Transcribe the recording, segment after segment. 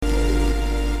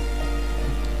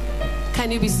Can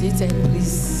you be seated,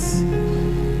 please?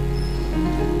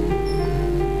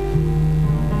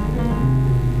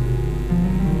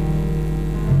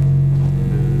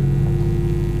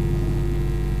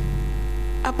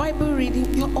 A Bible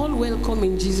reading. You're all welcome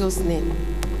in Jesus' name.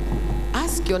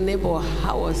 Ask your neighbor,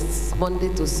 how was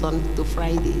Monday to Sunday to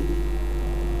Friday?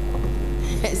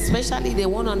 Especially the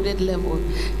 100 level.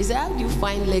 He said, how do you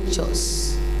find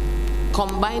lectures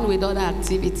combined with other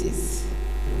activities?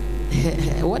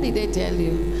 What did they tell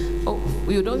you? Oh,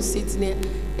 you don't sit near.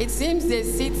 It seems they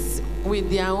sit with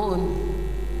their own.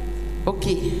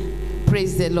 Okay,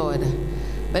 praise the Lord.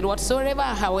 But whatsoever,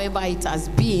 however it has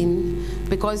been,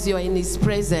 because you're in his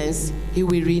presence, he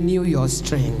will renew your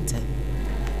strength.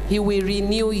 He will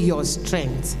renew your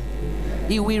strength.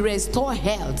 He will restore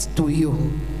health to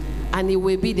you. And it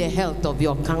will be the health of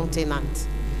your countenance.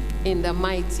 In the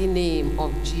mighty name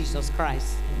of Jesus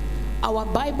Christ. Our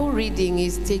Bible reading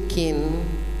is taken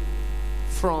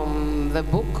from the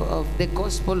book of the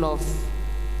Gospel of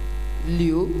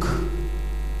Luke,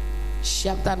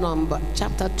 chapter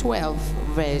 12,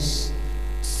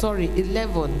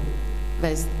 11,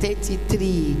 verse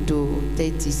 33 to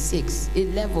 36.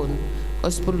 11,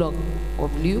 Gospel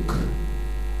of Luke,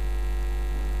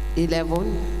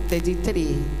 11,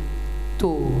 33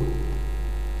 to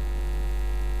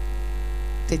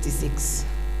 36.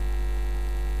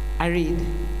 I read.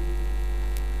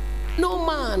 No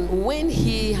man, when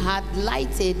he had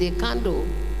lighted a candle,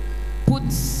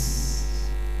 puts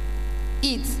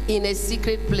it in a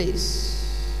secret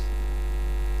place.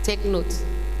 Take note.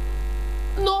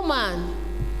 No man,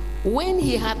 when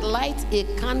he had lighted a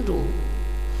candle,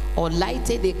 or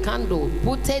lighted a candle,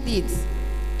 putted it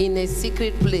in a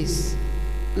secret place,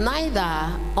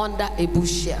 neither under a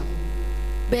bushel,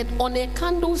 but on a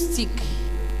candlestick,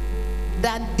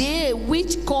 that they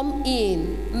which come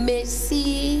in may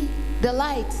see the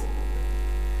light.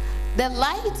 The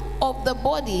light of the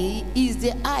body is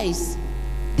the eyes.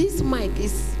 This mic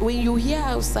is, when you hear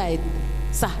outside,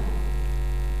 sir,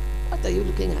 what are you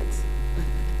looking at?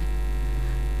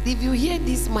 If you hear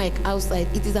this mic outside,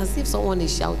 it is as if someone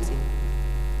is shouting.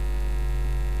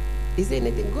 Is there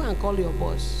anything? Go and call your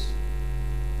boss.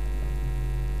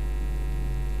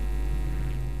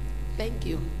 Thank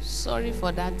you. Sorry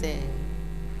for that.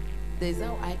 Is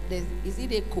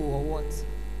it echo or what?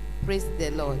 Praise the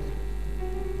Lord.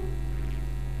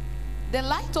 The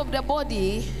light of the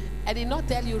body, I did not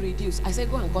tell you reduce. I said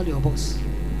go and call your boss.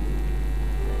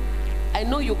 I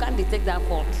know you can't detect that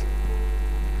fault.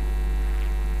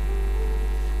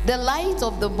 The light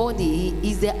of the body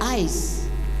is the eyes.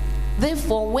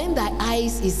 Therefore, when thy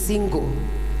eyes is single,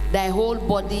 thy whole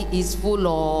body is full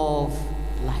of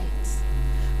light.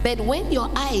 But when your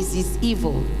eyes is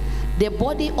evil, the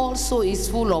body also is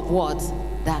full of what?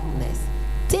 Darkness.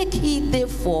 Take heed,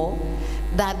 therefore,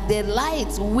 that the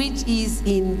light which is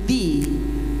in thee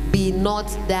be not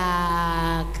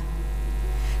dark.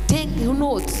 Take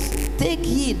note, take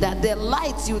heed that the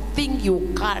light you think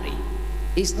you carry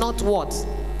is not what?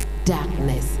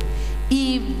 Darkness.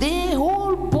 If the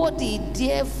whole body,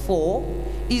 therefore,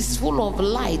 is full of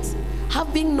light,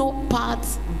 having no part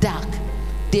dark,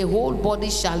 the whole body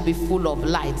shall be full of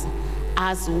light,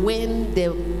 as when the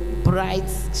bright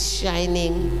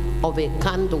shining of a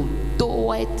candle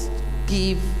doeth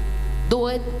give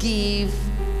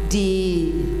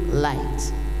thee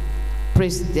light.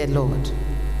 Praise the Lord.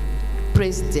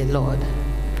 Praise the Lord.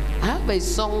 I have a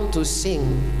song to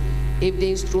sing. If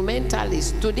the instrumental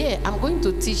is today, I'm going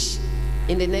to teach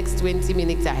in the next 20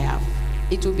 minutes I have.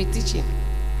 It will be teaching.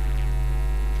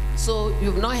 So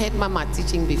you've not heard Mama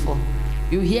teaching before.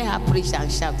 You hear her preach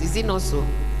and shout. Is it not so?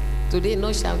 Today,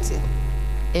 no shouting.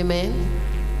 Amen.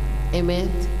 Amen.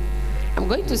 I'm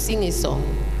going to sing a song.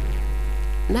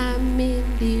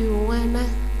 Namindiwana.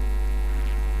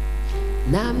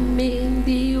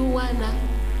 Namindiwana.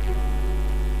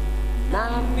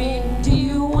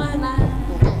 Namindiwana.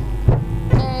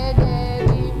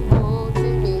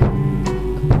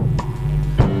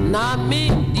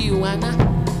 Namindiwana.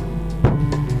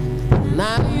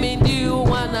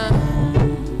 Namindiwana.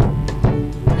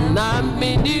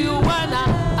 Namindiwana.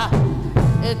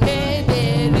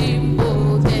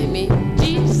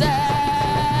 Jesus.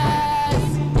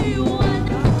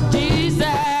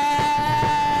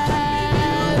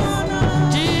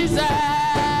 Jesus.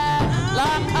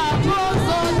 La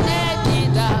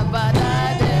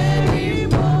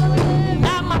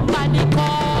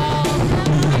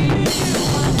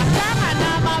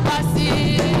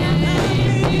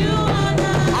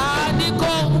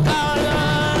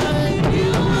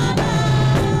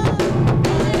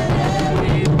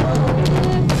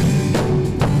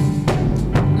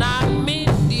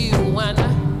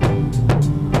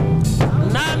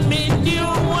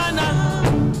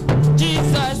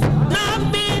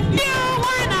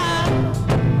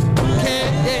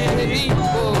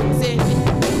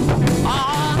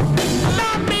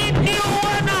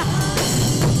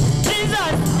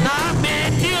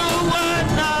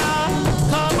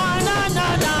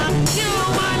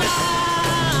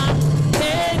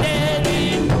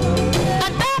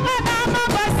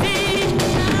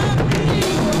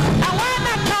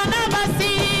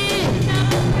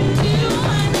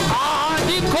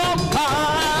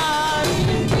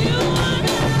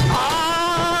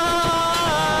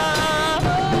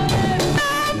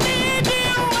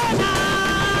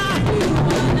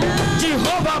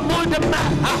Jehovah Mudama.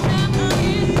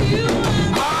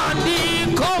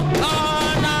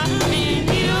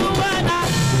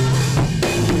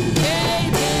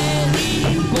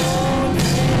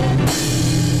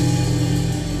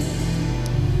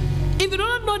 If you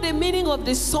don't know the meaning of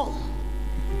the song,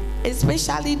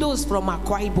 especially those from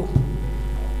Akwa Ibom,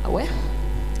 well,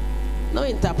 no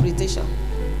interpretation.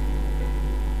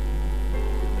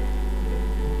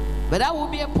 But that will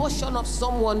be a portion of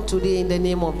someone today in the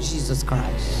name of Jesus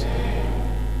Christ.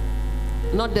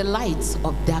 Not the lights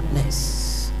of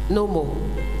darkness. No more.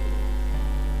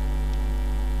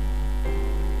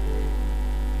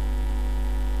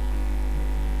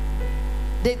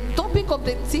 The topic of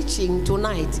the teaching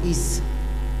tonight is,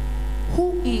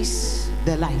 who is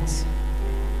the light?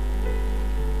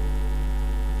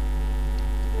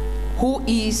 Who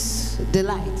is the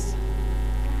light?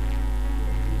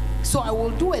 So I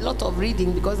will do a lot of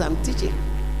reading because I'm teaching,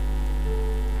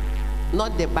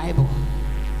 not the Bible.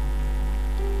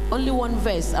 Only one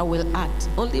verse I will add.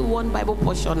 Only one Bible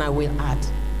portion I will add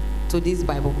to this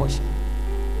Bible portion.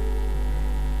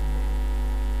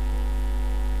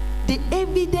 The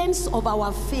evidence of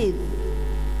our faith.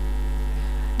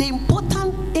 The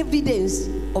important evidence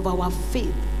of our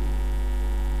faith.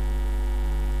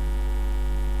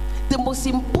 The most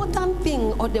important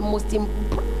thing, or the most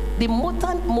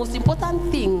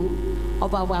important thing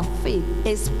of our faith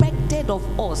expected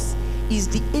of us is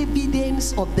the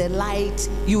evidence of the light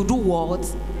you do what?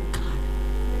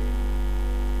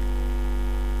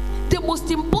 The most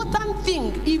important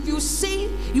thing, if you say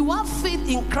you have faith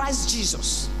in Christ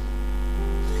Jesus,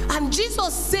 and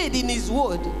Jesus said in his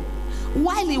word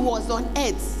while he was on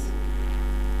earth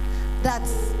that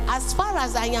as far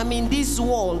as I am in this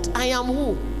world, I am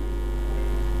who?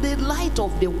 The light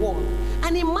of the world.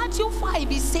 And in Matthew 5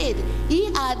 he said, ye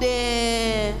are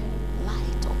the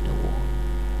light of the world.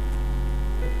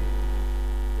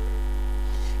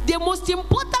 The most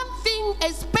important thing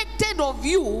expected of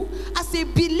you as a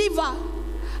believer,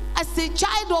 as a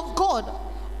child of God,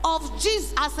 of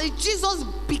Jesus, as a Jesus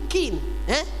begin,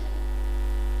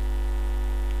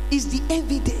 is the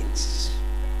evidence.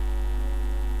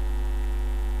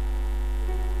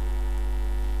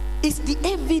 It's the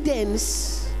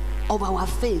evidence of our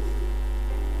faith.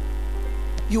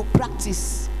 You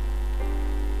practice.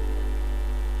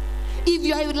 If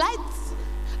you are a light,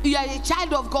 you are a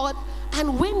child of God,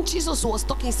 and when Jesus was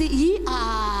talking, say, ye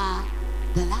are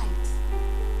the light.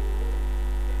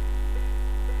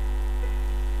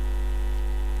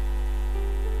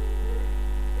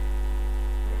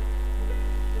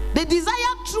 The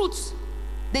desired truth,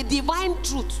 the divine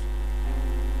truth,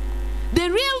 the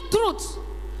real truth,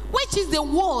 which is the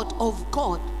word of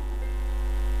God,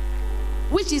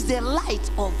 which is the light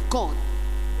of God,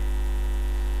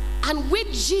 and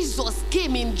which Jesus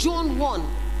came in John 1.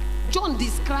 John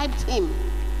described him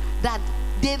that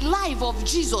the life of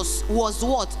Jesus was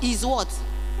what? Is what?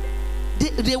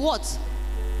 The what?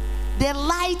 The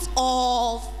light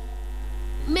of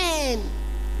men.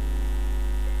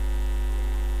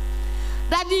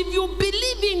 That if you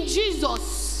believe in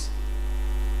Jesus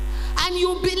and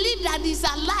you believe that he's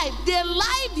alive, the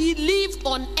life he lived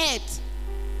on earth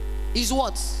is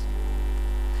what?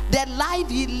 The life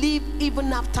he lived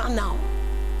even after now.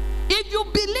 If you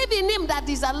believe in him that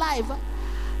is alive,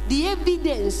 the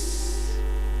evidence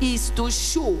is to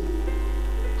show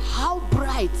how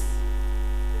bright,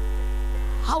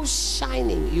 how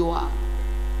shining you are.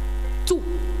 2,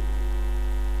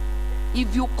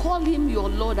 if you call him your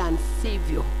Lord and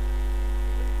Savior,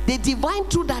 the divine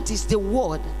truth that is the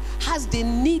word has the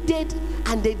needed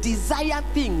and the desired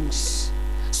things.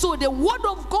 So the word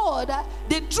of God,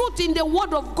 the truth in the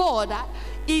word of God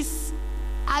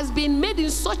has been made in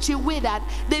such a way that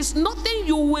there's nothing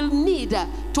you will need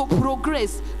to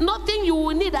progress, nothing you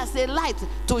will need as a light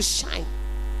to shine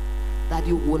that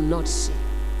you will not see.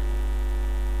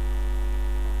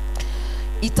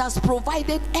 It has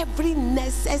provided every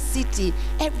necessity,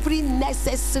 every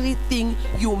necessary thing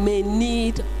you may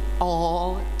need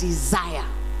or desire.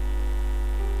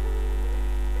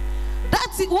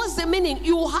 That's it. What's the meaning?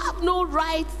 You have no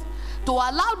right to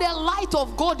allow the light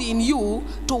of God in you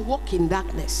to walk in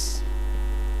darkness.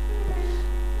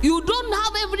 You don't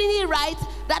have every right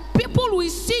that people will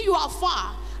see you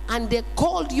afar and they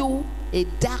called you a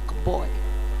dark boy.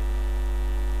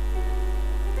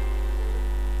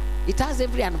 It has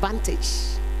every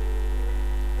advantage.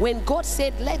 When God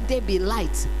said, let there be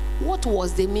light, what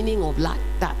was the meaning of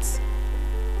that?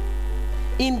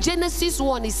 In Genesis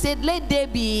 1, he said, let there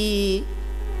be,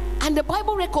 and the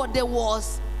Bible record there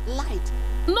was light,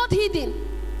 not hidden.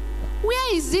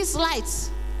 Where is this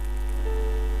light?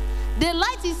 The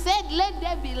light, he said, let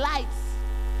there be light,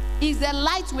 is the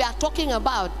light we are talking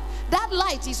about. That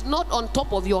light is not on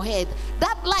top of your head.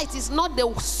 That light is not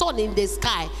the sun in the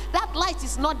sky. That light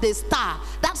is not the star.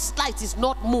 That light is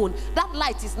not moon. That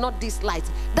light is not this light.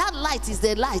 That light is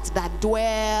the light that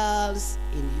dwells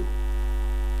in you.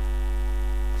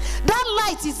 That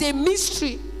light is a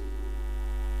mystery.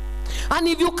 And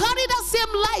if you carry that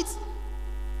same light,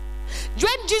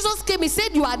 when Jesus came, he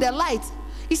said, you are the light.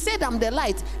 He said, I'm the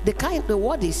light. The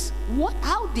word is,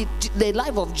 how did the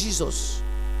life of Jesus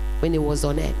when he was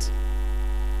on earth?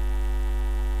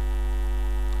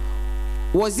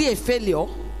 Was he a failure?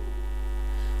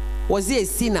 Was he a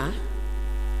sinner?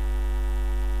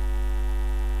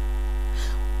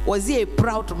 Was he a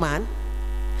proud man?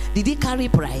 Did he carry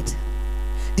pride?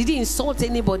 Did he insult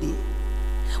anybody?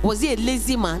 Was he a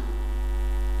lazy man?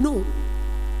 No,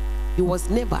 he was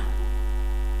never.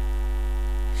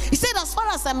 He said, as far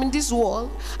as I'm in this world,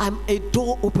 I'm a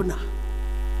door opener.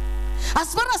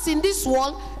 As far as in this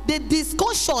world, the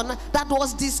discussion that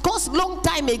was discussed long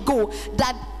time ago,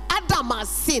 that Adam has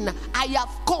sinned, I have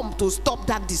come to stop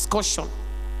that discussion.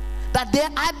 That the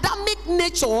Adamic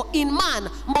nature in man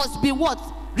must be what?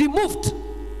 Removed,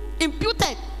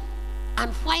 imputed,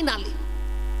 and finally,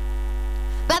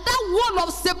 that wall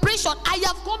of separation, I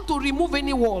have come to remove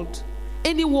any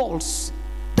walls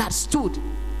that stood.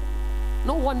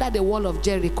 No wonder the wall of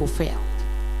Jericho fell.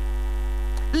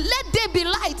 Let there be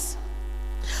light.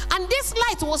 And this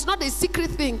light was not a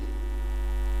secret thing.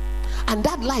 And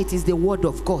that light is the word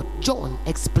of God. John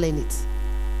explained it.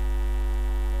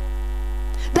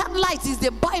 That light is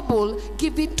the Bible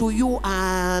given to you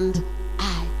and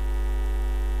I.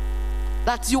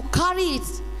 That you carry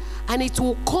it, and it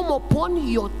will come upon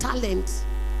your talent.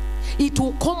 It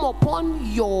will come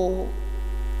upon your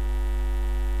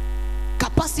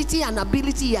capacity and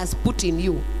ability he has put in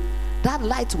you. That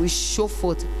light will show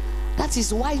forth. That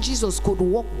is why Jesus could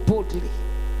walk boldly,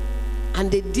 and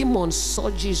the demons saw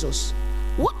Jesus.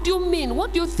 What do you mean?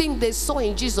 What do you think they saw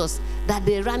in Jesus that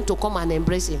they ran to come and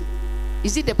embrace him?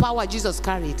 Is it the power Jesus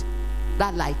carried?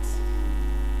 That light.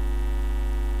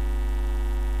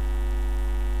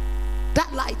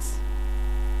 That light.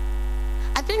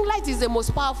 I think light is the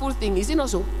most powerful thing. Is it not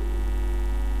so?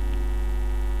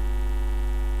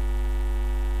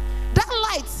 That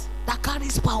light that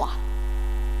carries power.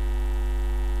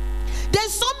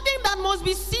 There's something that must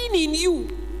be seen in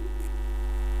you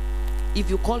if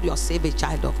you call yourself a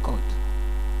child of God.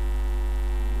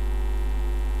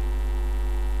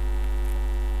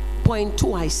 Point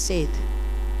 2, I said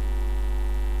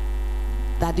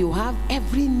that you have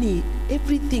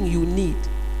everything you need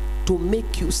to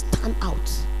make you stand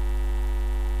out.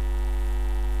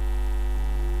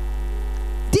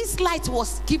 This light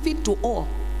was given to all.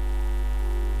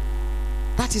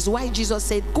 That is why Jesus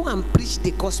said, go and preach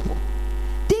the gospel.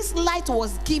 This light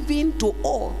was given to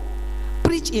all.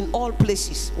 Preach in all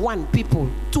places. 1, people.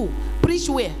 2, preach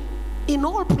where? In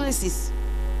all places.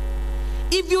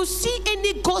 If you see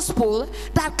any gospel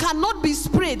that cannot be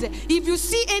spread, if you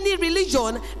see any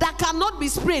religion that cannot be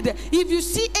spread, if you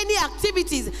see any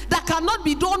activities that cannot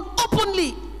be done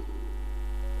openly,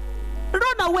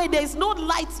 run away. There is no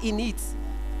light in it.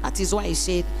 That is why he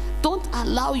said, don't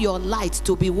allow your light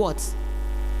to be what?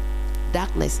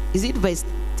 Darkness. Is it verse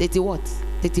 30 what?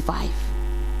 35.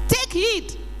 Take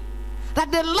heed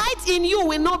that the light in you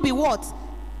will not be what?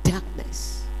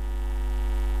 Darkness.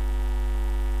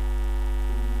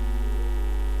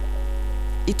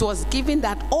 It was given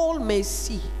that all may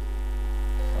see,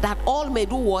 that all may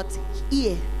do what?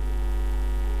 Hear,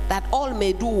 that all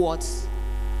may do what?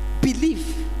 Believe.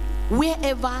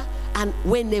 Wherever and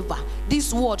whenever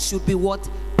this word should be what?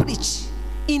 Preach.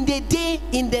 In the day,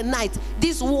 in the night,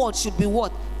 this word should be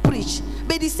what? Preach.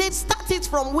 But he said, start it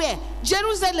from where?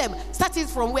 Jerusalem. Start it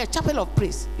from where? Chapel of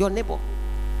Praise, your neighbor.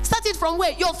 Start it from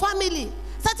where? Your family.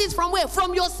 Start it from where?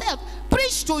 From yourself.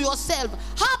 Preach to yourself.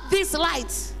 Have this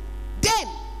light. Then,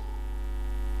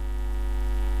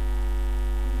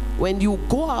 when you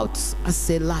go out as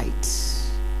a light,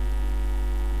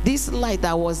 this light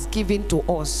that was given to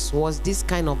us was this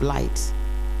kind of light.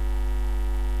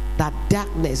 That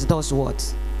darkness does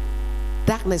what?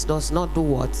 Darkness does not do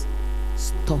what?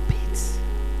 Stop it.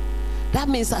 That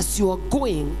means as you are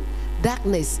going,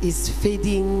 darkness is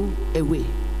fading away.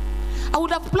 I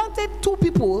would have planted 2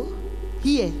 people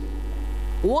here.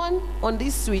 One on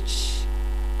this switch,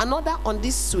 another on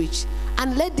this switch,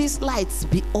 and let these lights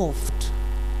be offed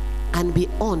and be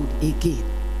on again.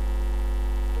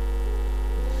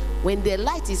 When the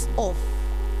light is off,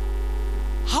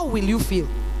 how will you feel?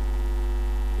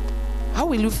 How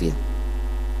will you feel?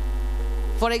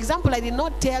 For example, I did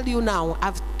not tell you now.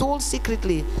 I've told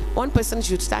secretly, one person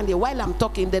should stand here. While I'm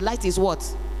talking, the light is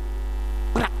what?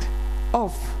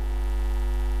 Off.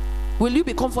 Will you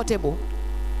be comfortable?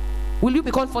 Will you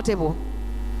be comfortable?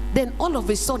 Then all of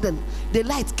a sudden, the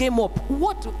light came up.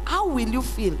 How will you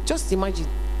feel? Just imagine.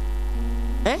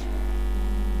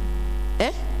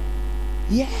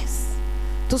 Yes.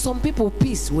 To some people,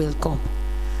 peace will come.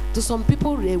 To some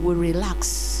people, they will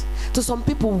relax. To some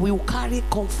people, will carry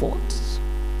comfort.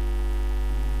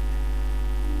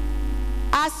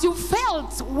 As you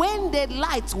felt when the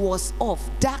light was off,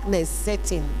 darkness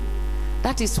set in.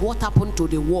 That is what happened to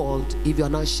the world if you're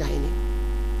not shining.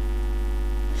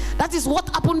 That is what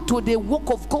happened to the work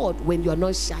of God when you're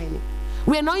not shining.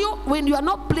 When you are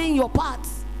not playing your part.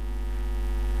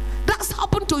 That's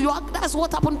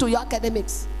what happened to your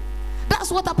academics.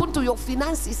 That's what happened to your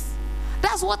finances.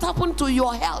 That's what happened to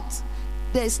your health.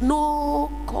 There's no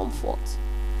comfort.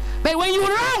 But when you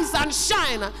rise and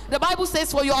shine, the Bible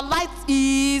says, for your light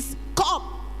is come.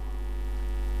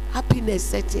 Happiness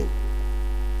setting.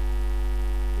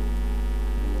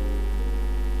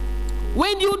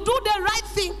 When you do the right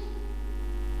thing,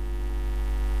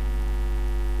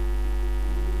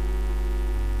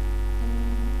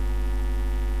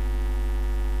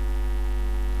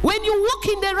 when you walk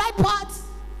in the right path,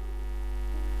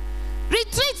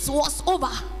 retreat was over.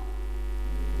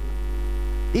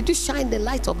 Did you shine the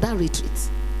light of that retreat?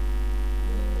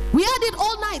 We had it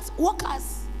all night.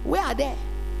 Workers, where are they?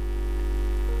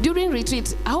 During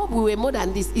retreat, I hope we were more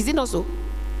than this. Is it not so?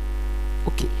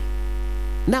 Okay.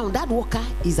 Now that worker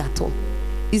is at home.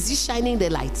 Is he shining the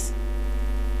light?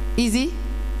 Is he?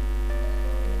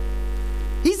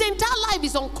 His entire life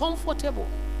is uncomfortable.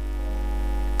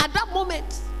 At that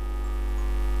moment.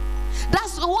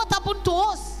 That's what happened to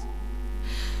us.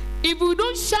 If we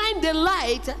don't shine the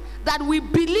light that we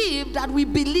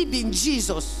believe in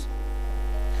Jesus,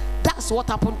 that's what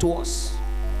happened to us.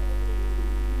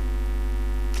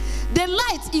 The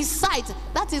light is sight.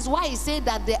 That is why he said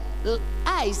that the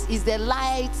eyes is the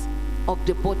light of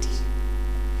the body.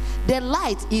 The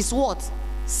light is what?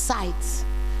 Sight.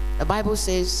 The Bible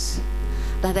says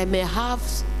that I may have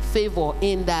favor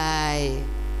in thy,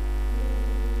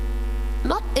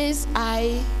 not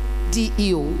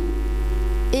S-I-D-E-O,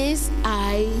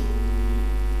 S-I-C.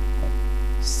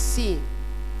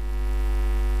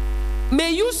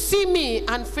 May you see me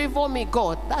and favor me,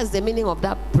 God. That's the meaning of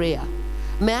that prayer.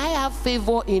 May I have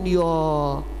favor in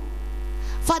your...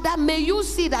 Father, may you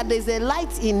see that there's a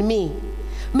light in me.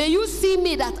 May you see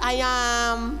me that I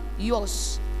am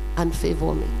yours and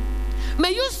favor me.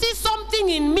 May you see something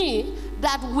in me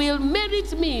that will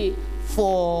merit me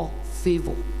for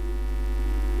favor.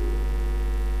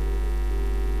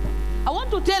 I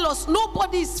want to tell us,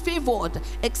 nobody is favored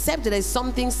except there is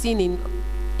something seen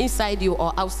inside you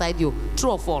or outside you.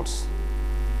 True or false?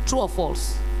 True or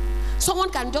false? Someone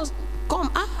can just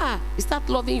come, start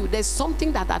loving you. There's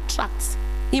something that attracts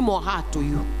him or her to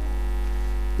you.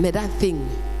 May that thing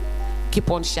keep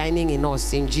on shining in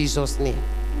us in Jesus' name.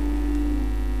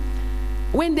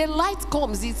 When the light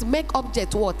comes, it makes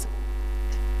object what?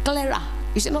 Clearer.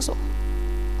 You see, not so?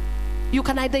 You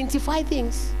can identify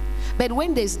things. But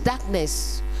when there's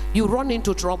darkness, you run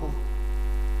into trouble.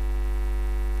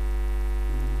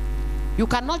 You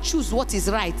cannot choose what is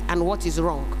right and what is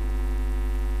wrong.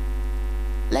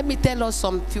 Let me tell us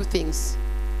some few things.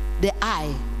 The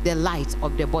eye, the light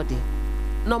of the body.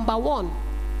 Number one,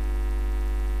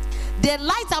 the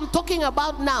light I'm talking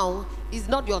about now is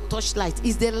not your torchlight.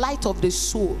 It's the light of the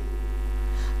soul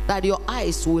that your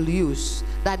eyes will use,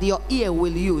 that your ear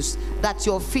will use, that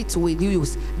your feet will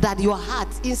use, that your heart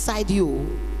inside you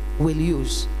will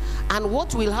use. And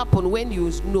what will happen when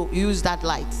you use that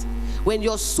light? When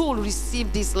your soul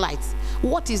receives this light.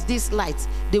 What is this light?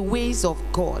 The ways of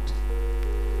God.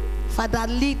 Father,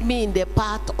 lead me in the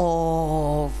path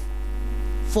of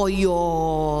for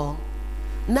your...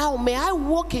 Now may I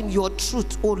walk in your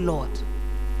truth, oh Lord.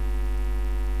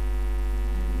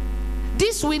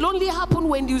 This will only happen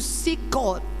when you seek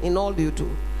God in all you do.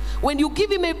 When you give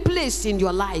him a place in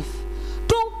your life.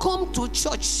 Don't come to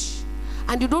church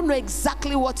and you don't know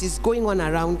exactly what is going on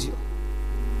around you.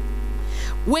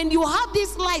 When you have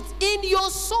this light in your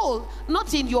soul,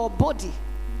 not in your body,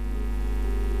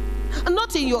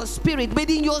 not in your spirit, but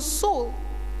in your soul,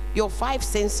 your five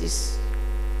senses,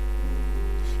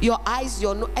 your eyes,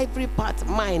 your every part,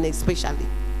 mind especially,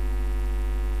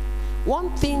 one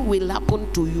thing will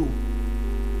happen to you.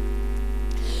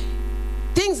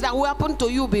 Things that will happen to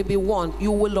you, baby, one,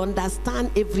 you will understand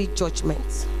every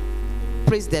judgment.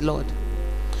 Praise the Lord.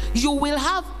 You will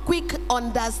have quick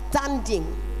understanding.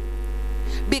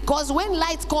 Because when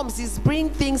light comes, it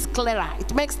brings things clearer.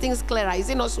 It makes things clearer. Is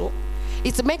it not so?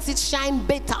 It makes it shine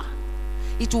better.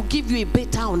 It will give you a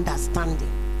better understanding.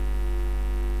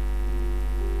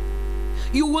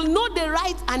 You will know the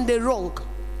right and the wrong.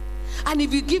 And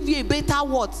if you give you a better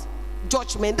what?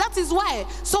 Judgment. That is why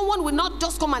someone will not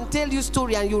just come and tell you a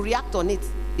story and you react on it.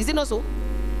 Is it not so?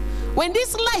 When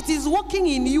this light is working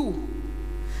in you,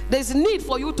 there's need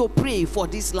for you to pray for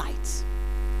this light.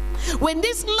 When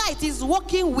this light is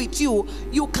working with you,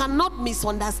 you cannot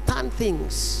misunderstand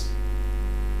things.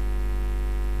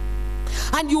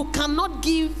 And you cannot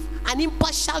give an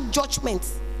impartial judgment.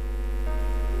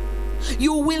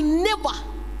 You will never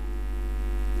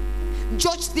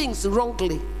judge things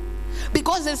wrongly.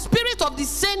 Because the spirit of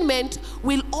discernment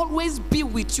will always be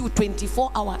with you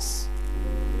 24 hours.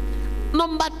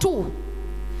 Number two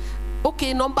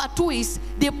is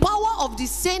the power of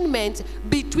discernment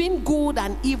between good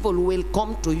and evil will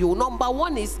come to you. Number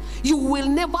one is you will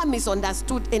never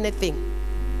misunderstood anything.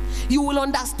 You will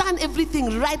understand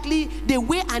everything rightly, the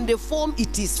way and the form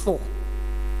it is for.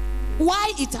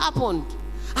 Why it happened.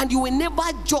 And you will never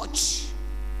judge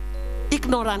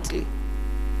ignorantly.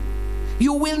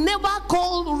 You will never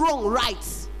call wrong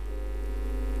right.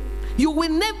 You will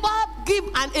never give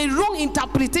a wrong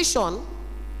interpretation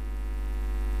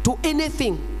to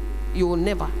anything. You will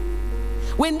never.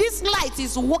 When this light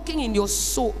is working in your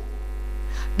soul,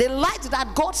 the light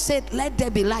that God said, let there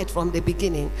be light from the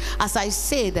beginning. As I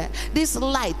said, this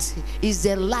light is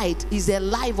the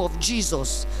life of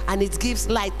Jesus. And it gives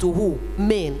light to who?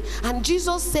 Men. And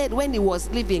Jesus said when he was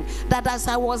living, that as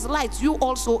I was light, you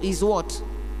also is what?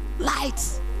 Light.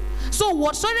 So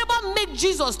whatsoever made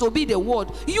Jesus to be the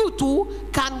word, you too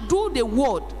can do the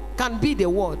word, can be the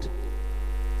word.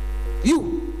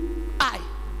 You, I.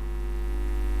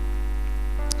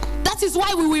 That is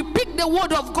why we will pick the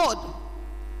word of God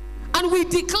and we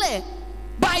declare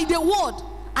by the word,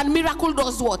 and miracle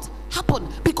does what? Happen.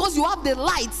 Because you have the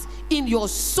light in your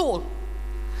soul,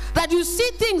 that you see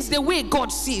things the way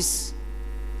God sees,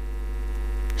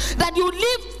 that you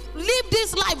live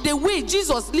this life the way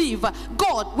Jesus lived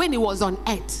God when he was on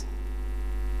earth,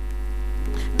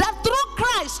 that through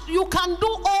Christ you can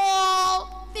do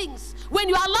all things when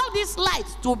you allow this light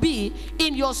to be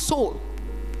in your soul.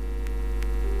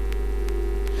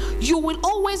 You will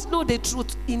always know the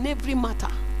truth in every matter.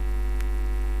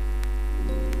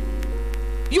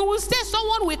 You will say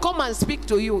someone will come and speak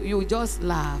to you, you just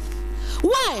laugh.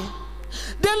 Why?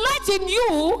 The light in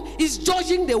you is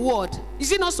judging the word.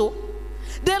 Is it not so?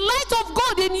 The light of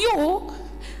God in you,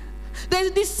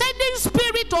 the descending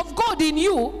spirit of God in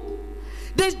you,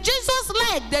 the Jesus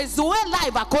life, the Zoe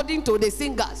life according to the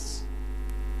singers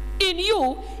in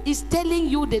you is telling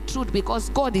you the truth, because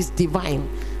God is divine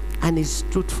and is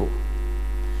truthful.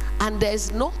 And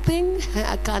there's nothing,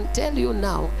 I can tell you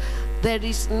now, there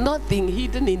is nothing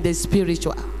hidden in the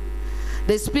spiritual.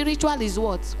 The spiritual is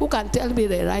what? Who can tell me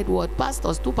the right word?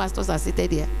 Pastors, two pastors are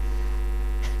seated here.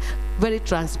 Very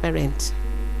transparent.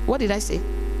 What did I say?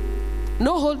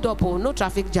 No hold up or no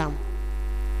traffic jam.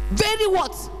 Very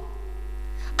what?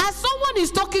 As someone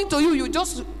is talking to you,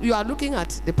 you are looking at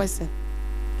the person.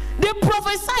 They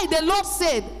prophesy, the Lord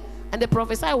said, and they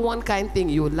prophesy one kind thing,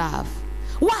 you laugh.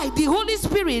 Why? The Holy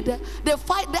Spirit, the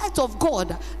light of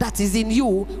God that is in you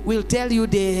will tell you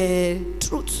the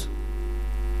truth.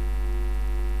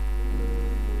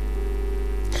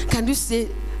 Can you say,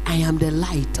 I am the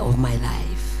light of my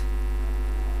life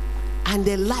and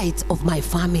the light of my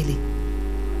family?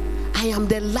 I am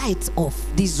the light of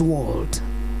this world.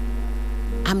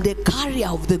 I'm the carrier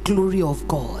of the glory of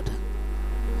God.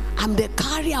 I'm the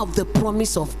carrier of the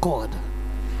promise of God.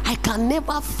 I can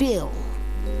never fail.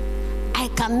 I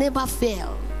can never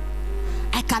fail.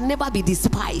 I can never be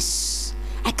despised.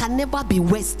 I can never be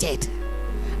wasted.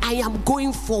 I am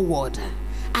going forward.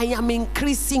 I am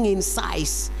increasing in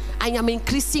size. I am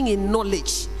increasing in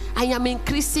knowledge. I am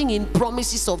increasing in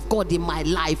promises of God in my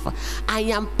life. I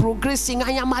am progressing.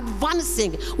 I am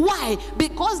advancing. Why?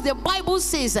 Because the Bible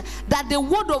says that the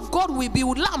word of God will be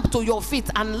lamp to your feet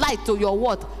and light to your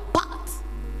what? Path.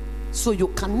 So you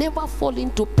can never fall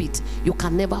into pit. You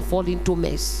can never fall into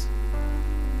mess.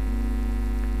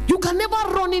 You can never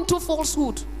run into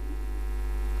falsehood.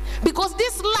 Because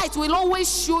this light will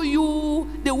always show you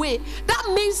the way.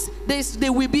 That means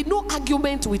there will be no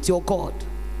argument with your God.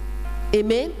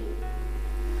 Amen.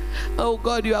 Oh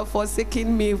God, you have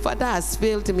forsaken me. Father has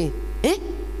failed me.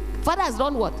 Father has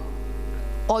done what?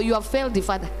 Or you have failed the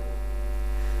Father.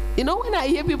 You know, when I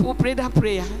hear people pray that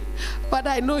prayer, Father,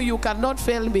 I know you cannot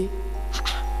fail me.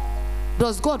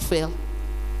 Does God fail?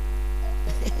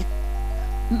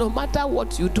 No matter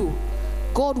what you do,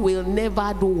 God will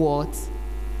never do what?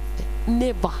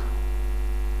 Never.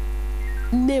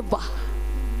 Never.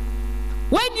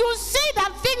 When you see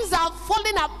that things are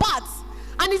falling apart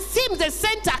and it seems the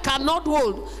center cannot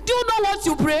hold, do you know what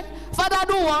you pray? Father,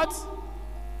 do what?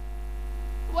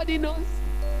 Nobody knows.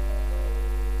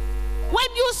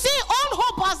 When you see all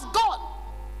hope has gone,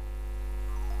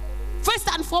 first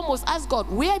and foremost, ask God,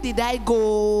 where did I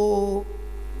go?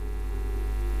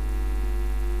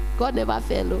 God never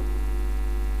failed.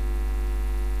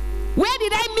 Where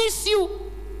did I miss you?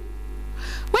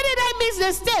 Where did I miss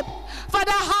the step?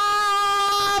 Father,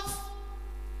 have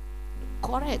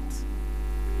correct.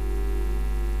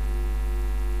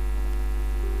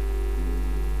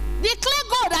 Declare,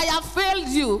 God, I have failed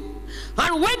you.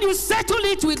 And when you settle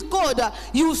it with God,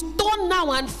 you turn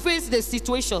now and face the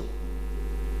situation.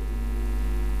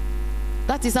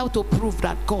 That is how to prove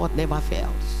that God never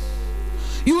fails.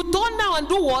 You turn now and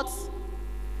do what?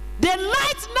 The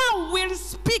light now will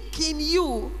speak in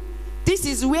you. This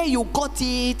is where you got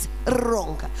it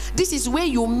wrong. This is where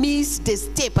you missed the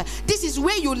step. This is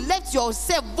where you left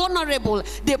yourself vulnerable.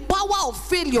 The power of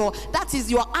failure, that is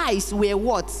your eyes were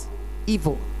what?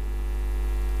 Evil.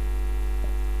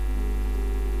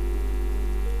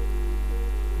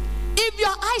 If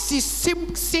your eyes is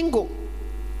single,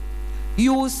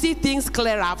 you will see things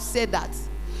clearer. I've said that.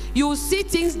 You will see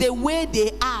things the way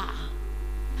they are.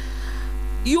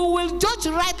 You will judge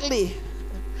rightly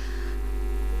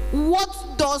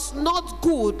what does not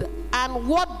good and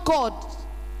what God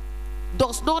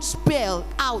does not spell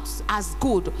out as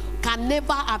good can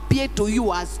never appear to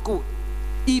you as good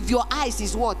if your eyes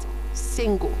is what?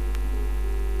 Single.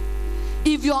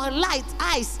 If your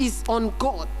eyes is on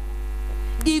God,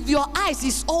 if your eyes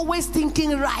is always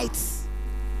thinking right,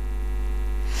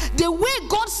 the way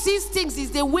God sees things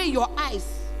is the way your eyes.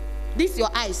 This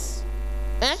your eyes.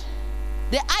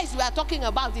 The eyes we are talking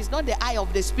about is not the eye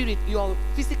of the spirit, your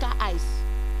physical eyes.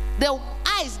 The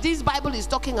eyes this Bible is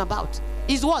talking about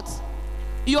is what?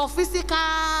 Your physical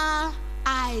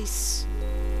eyes.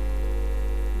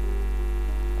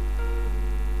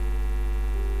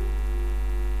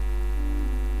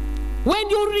 When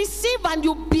you receive and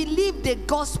you believe the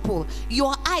gospel,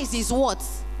 your eyes is what?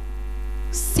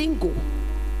 Single.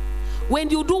 When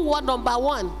you do what? Number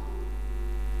one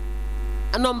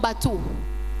and number two.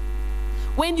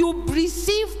 When you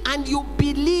receive and you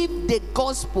believe the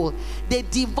gospel, the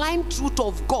divine truth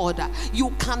of God, you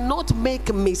cannot make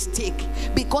a mistake,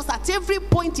 because at every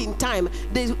point in time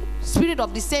the spirit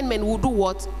of discernment will do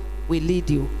what? Will lead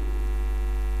you.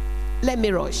 Let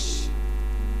me rush.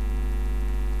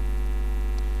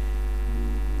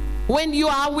 When you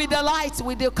are with the light,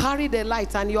 when you carry the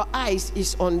light and your eyes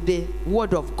is on the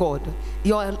word of God,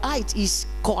 your light is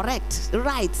correct,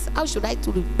 right. How should I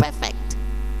do it? Perfect.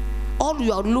 All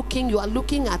you are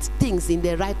looking at things in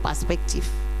the right perspective.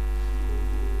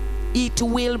 It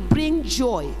will bring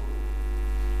joy.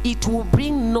 It will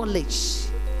bring knowledge.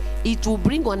 It will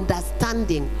bring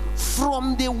understanding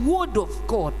from the word of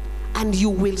God, and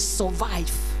you will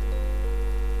survive.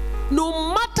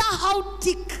 No matter how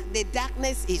thick the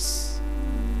darkness is,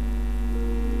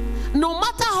 no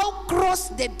matter how gross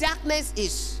the darkness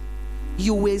is,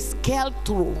 you will scale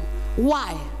through.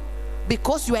 Why?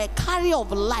 Because you are a carrier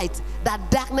of light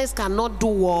that darkness cannot do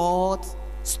what?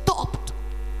 Stopped.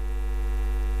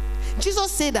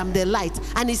 Jesus said, I'm the light.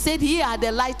 And he said, ye are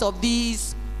the light of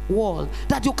this world,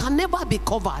 that you can never be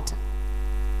covered.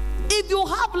 If you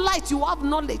have light, you have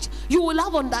knowledge, you will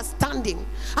have understanding.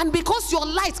 And because your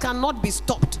light cannot be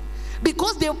stopped,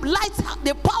 because the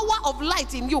power of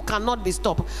light in you cannot be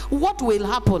stopped, what will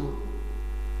happen?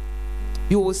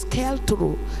 You will scale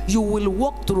through, you will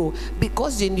walk through,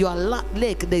 because in your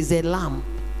leg there's a lamp.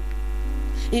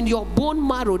 In your bone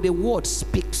marrow the word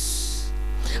speaks,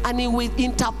 and it will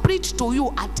interpret to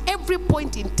you at every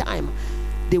point in time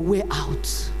the way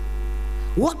out,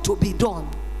 what to be done.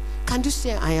 Can you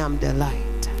say, I am the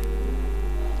light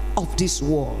of this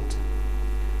world?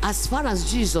 As far as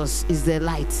Jesus is the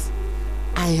light,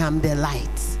 I am the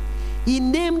light. He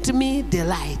named me the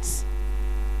light.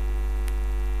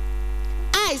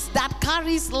 Eyes that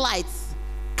carries light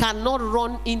cannot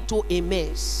run into a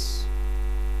mess,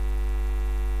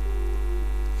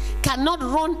 cannot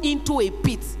run into a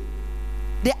pit.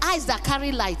 The eyes that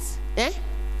carry light,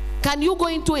 can you go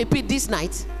into a pit this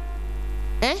night?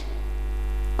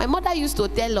 My mother used to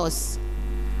tell us,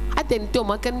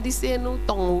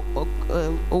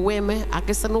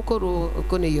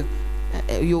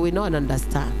 you will not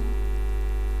understand.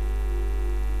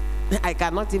 I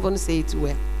cannot even say it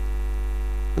well.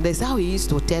 That's how he used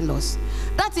to tell us.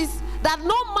 That is, that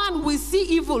no man will see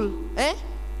evil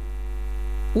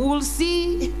will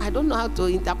see, I don't know how to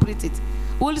interpret it,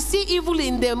 will see evil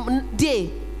in the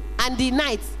day and the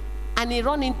night, and he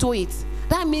run into it.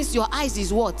 That means your eyes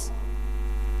is what?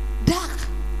 Dark.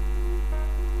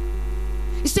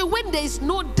 He said, when there is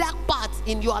no dark part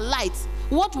in your light,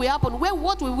 what will happen?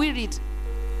 What will we read?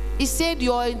 He said,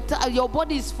 your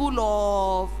body is full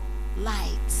of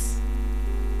light.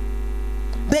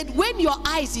 But when your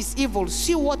eyes is evil,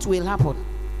 see what will happen.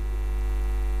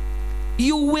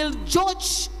 You will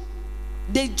judge.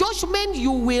 The judgment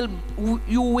you will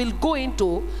go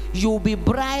into, you will be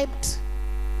bribed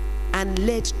and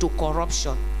led to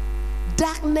corruption.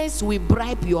 Darkness will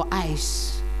bribe your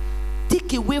eyes,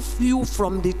 take away you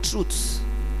from the truth.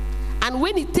 And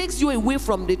when it takes you away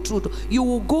from the truth, you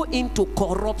will go into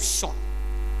corruption.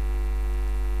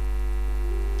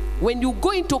 When you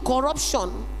go into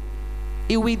corruption,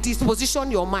 it will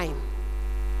disposition your mind.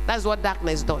 That's what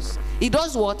darkness does. It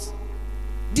does what?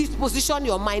 Disposition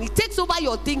your mind. It takes over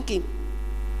your thinking.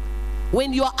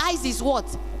 When your eyes is what?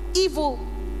 Evil.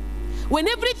 When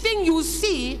everything you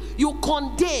see, you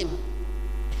condemn.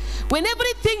 When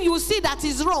everything you see that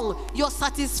is wrong, you're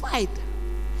satisfied.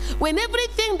 When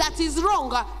everything that is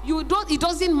wrong, it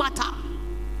doesn't matter.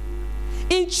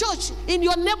 In church, in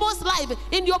your neighbor's life,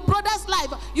 in your brother's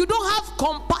life, you don't have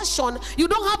compassion. You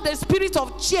don't have the spirit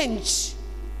of change.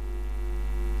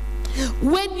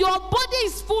 When your body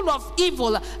is full of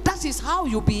evil, that is how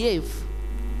you behave.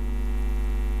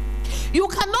 You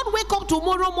cannot wake up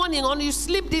tomorrow morning and you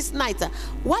sleep this night.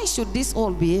 Why should this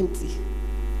all be empty?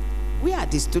 We are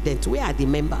the students. We are the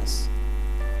members.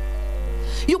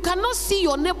 You cannot see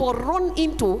your neighbor run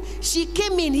into. She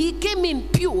came in. He came in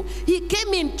pure. He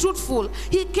came in truthful.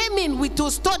 He came in with to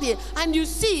study. And you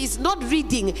see he's not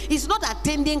reading. He's not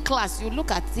attending class. You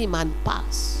look at him and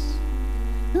pass.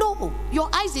 No. Your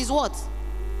eyes is what?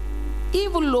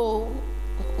 Evil. Oh.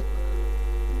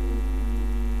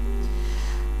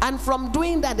 And from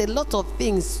doing that, a lot of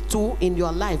things too in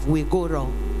your life will go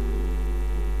wrong.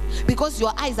 Because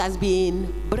your eyes has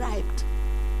been bribed.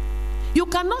 You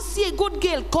cannot see a good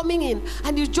girl coming in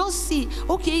and you just see,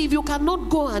 okay, if you cannot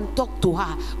go and talk to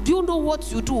her, do you know what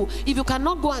you do? If you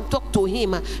cannot go and talk to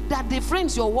him, that the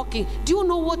friends you're working, do you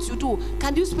know what you do?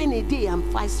 Can you spend a day and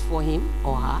fast for him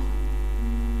or her?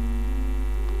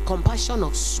 Compassion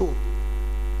of soul.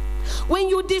 When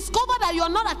you discover that you are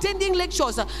not attending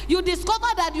lectures, you discover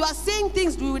that you are saying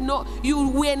things you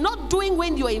were not doing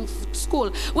when you were in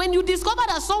school. When you discover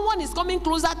that someone is coming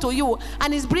closer to you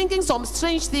and is bringing some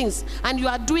strange things, and you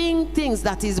are doing things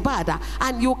that is bad,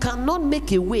 and you cannot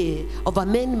make a way of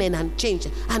amendment and change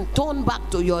and turn back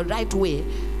to your right way,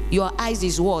 your eyes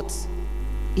is what?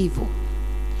 Evil.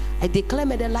 I declare,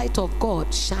 may the light of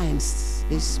God shines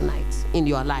this night in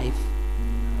your life.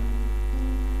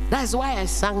 That's why I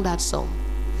sang that song.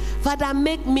 Father,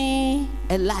 make me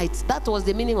a light. That was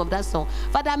the meaning of that song.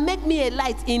 Father, make me a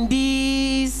light in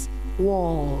this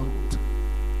world.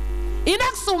 He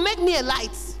needs to make me a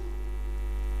light.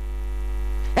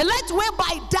 A light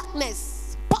whereby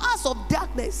darkness, powers of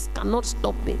darkness cannot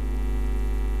stop me.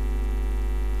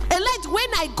 A light when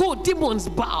I go, demons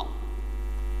bow.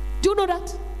 Do you know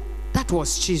that? That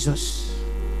was Jesus.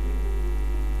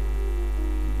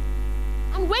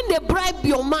 And when they bribe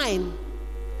your mind,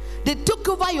 they took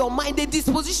over your mind, they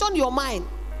disposition your mind,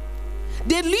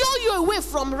 they lure you away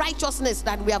from righteousness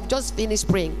that we have just finished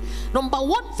praying. Number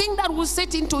one thing that will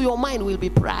set into your mind will be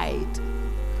pride.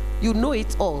 You know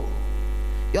it all.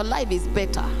 Your life is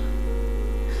better.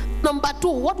 Number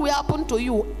two, what will happen to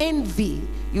you? Envy.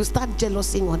 You start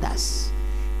jealousing others.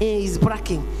 He's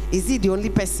bragging. Is he the only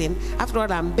person? After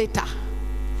all, I'm better.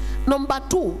 Number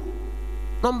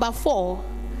four,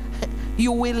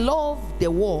 you will love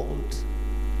the world.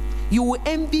 You will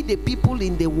envy the people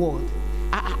in the world.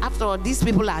 After all, these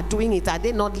people are doing it. Are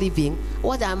they not living?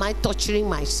 What am I torturing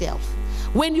myself?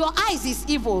 When your eyes is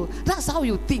evil, that's how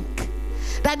you think.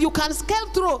 That you can scale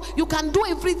through. You can do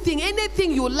everything,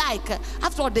 anything you like.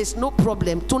 After all, there's no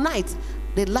problem. Tonight,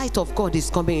 the light of God is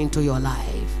coming into your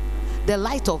life. The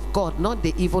light of God, not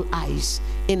the evil eyes.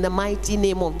 In the mighty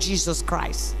name of Jesus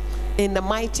Christ. In the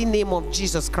mighty name of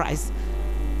Jesus Christ.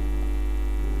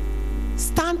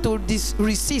 Stand to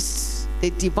resist the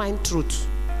divine truth.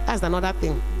 That's another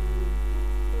thing.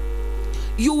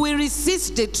 You will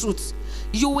resist the truth.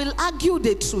 You will argue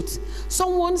the truth.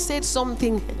 Someone said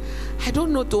something. I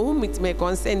don't know to whom it may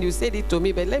concern. You said it to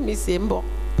me, but let me say,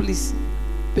 please,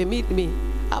 permit me.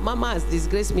 Mama has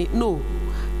disgraced me. No,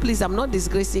 please, I'm not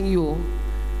disgracing you.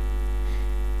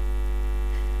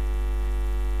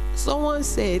 Someone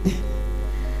said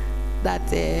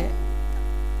that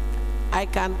I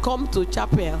can come to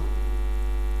chapel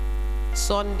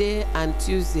Sunday and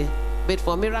Tuesday. But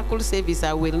for miracle service,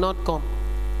 I will not come.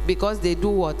 Because they do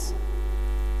what?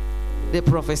 They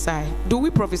prophesy. Do we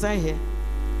prophesy here?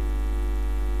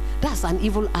 That's an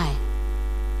evil eye.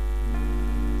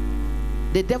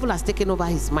 The devil has taken over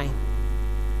his mind.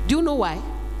 Do you know why?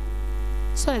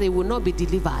 So that he will not be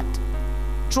delivered.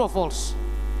 True or false?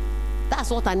 That's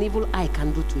what an evil eye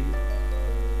can do to you.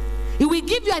 He will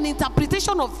give you an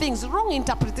interpretation of things, wrong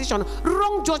interpretation,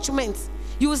 wrong judgments.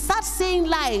 You will start saying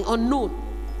lying unknown.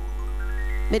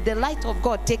 May the light of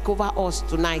God take over us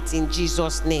tonight in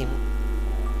Jesus' name.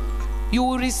 You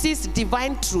will resist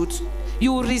divine truth.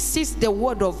 You will resist the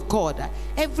word of God.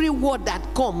 Every word that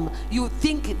comes, you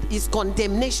think is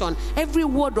condemnation. Every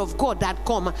word of God that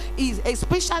comes, is,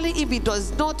 especially if it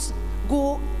does not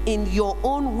go in your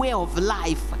own way of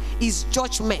life, is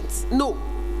judgment. No.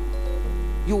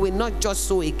 You will not judge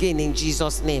so again in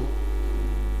Jesus' name.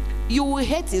 You will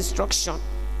hate instruction.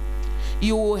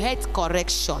 You will hate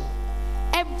correction.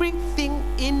 Everything,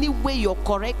 any way you're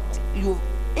correct,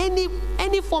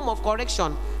 any form of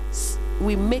correction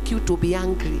will make you to be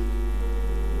angry.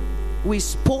 We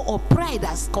spur of pride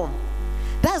has come.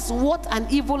 That's what an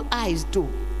evil eyes do.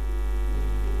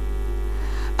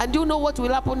 And do you know what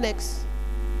will happen next?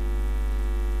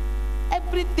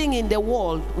 Everything in the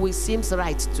world will seem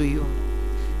right to you.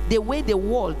 The way the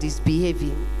world is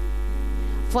behaving.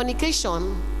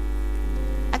 Fornication.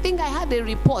 I think I had a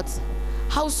report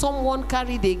how someone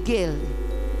carried a girl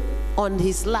on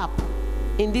his lap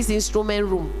in this instrument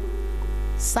room,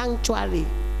 sanctuary,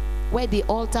 where the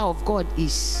altar of God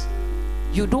is.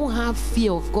 You don't have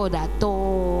fear of God at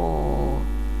all.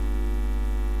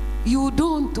 You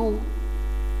don't do.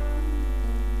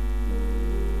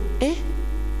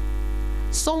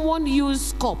 Someone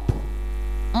used cup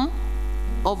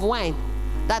of wine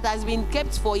that has been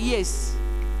kept for years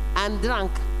and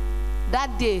drank.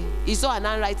 That day, he saw an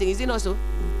handwriting. Is it not so?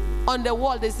 On the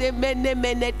wall, they say, "Mene,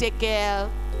 mene, tekel."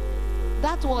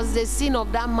 That was the sin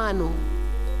of that man.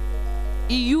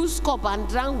 He used cup and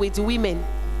drank with women,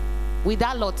 with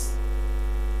harlots.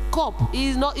 Cup.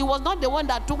 He was not the one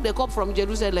that took the cup from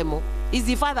Jerusalem. He's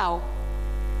the father.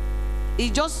 He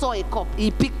just saw a cup.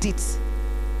 He picked it.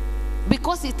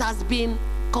 Because it has been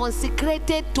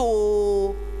consecrated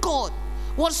to God.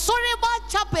 Whatsoever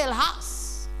chapel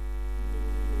has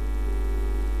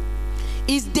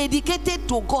is dedicated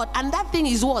to God. And that thing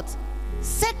is what?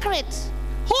 Sacred.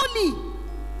 Holy.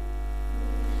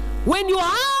 When you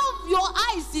have your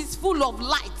eyes is full of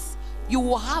light, you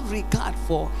will have regard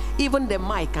for even the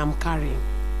mic I'm carrying.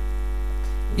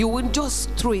 You won't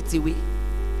just throw it away.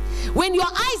 When your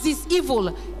eyes is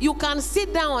evil, you can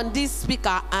sit down on this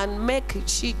speaker and make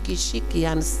shiki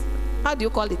and how do you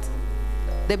call it?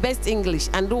 The best English,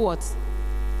 and do what?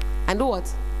 And do what?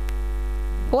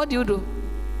 What do you do?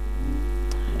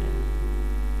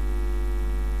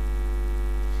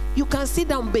 You can sit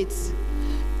down, but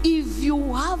if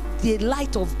you have the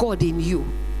light of God in you,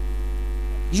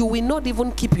 you will not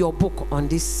even keep your book on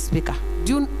this speaker.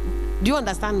 Do you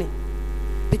understand me?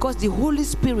 Because the Holy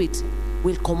Spirit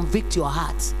will convict your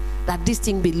heart that this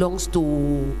thing belongs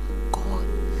to God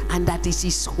and that it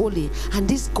is holy, and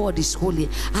this God is holy,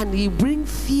 and He brings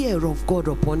fear of God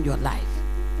upon your life.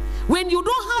 When you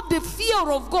don't have the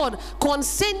fear of God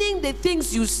concerning the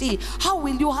things you see, how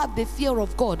will you have the fear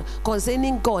of God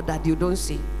concerning God that you don't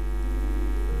see?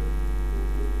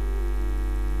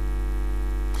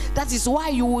 That is why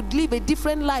you would live a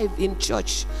different life in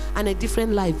church and a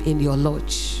different life in your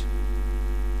lodge.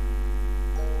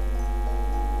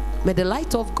 May the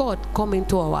light of God come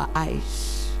into our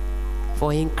eyes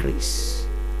for increase.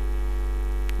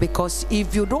 Because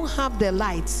if you don't have the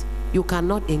light, you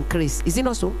cannot increase. Is it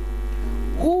not so?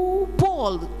 Who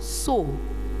Paul sow,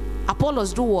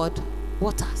 Apollos do what?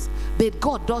 Waters. But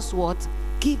God does what?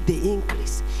 Give the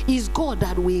increase. It's God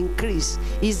that will increase.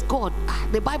 It's God.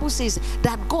 The Bible says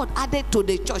that God added to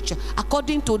the church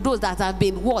according to those that have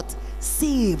been what?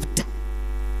 Saved.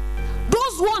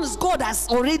 Those ones God has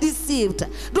already saved.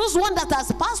 Those ones that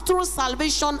has passed through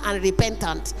salvation and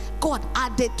repentance, God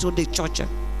added to the church.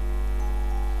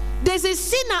 There's a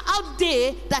sinner out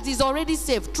there that is already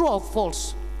saved. True or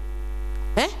false?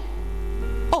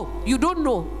 Oh, you don't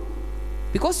know.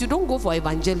 Because you don't go for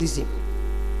evangelism.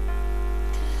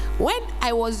 When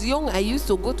I was young, I used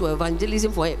to go to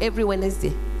evangelism for every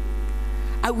Wednesday.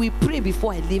 I will pray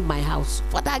before I leave my house.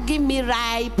 Father, give me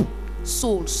ripe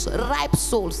souls, ripe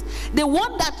souls. The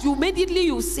one that you immediately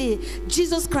you say,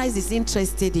 Jesus Christ is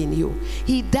interested in you.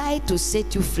 He died to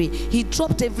set you free. He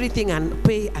dropped everything and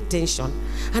pay attention.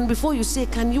 And before you say,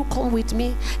 can you come with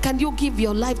me? Can you give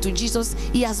your life to Jesus?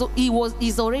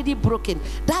 He's already broken.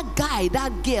 That guy,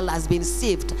 that girl has been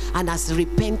saved and has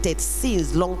repented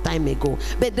since long time ago.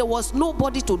 But there was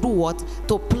nobody to do what?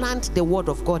 To plant the word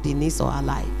of God in his or her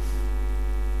life.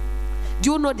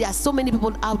 Do you know there are so many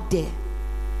people out there?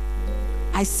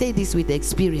 I say this with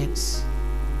experience.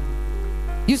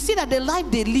 You see that the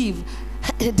life they live,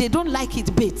 they don't like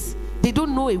it, but they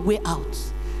don't know a way out.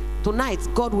 Tonight,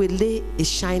 God will lay a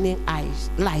shining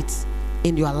light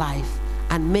in your life,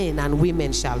 and men and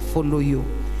women shall follow you.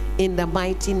 In the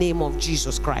mighty name of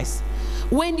Jesus Christ.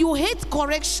 When you hate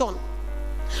correction,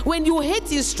 when you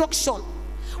hate instruction,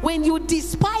 when you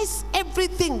despise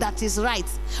everything that is right,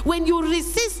 when you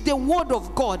resist the word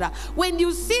of God, when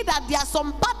you see that there are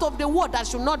some part of the word that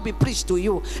should not be preached to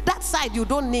you, that side you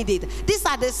don't need it. These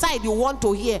are the side you want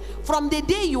to hear. From the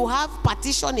day you have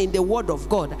partition in the word of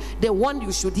God, the one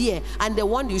you should hear and the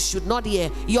one you should not hear,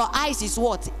 your eyes is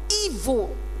what?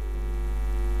 Evil.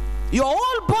 Your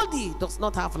whole body does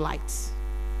not have light.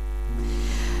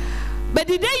 But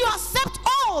the day you accept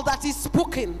all that is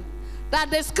spoken, that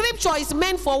the scripture is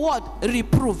meant for what?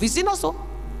 Reproof. Is it not so?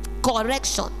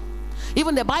 Correction.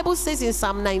 Even the Bible says in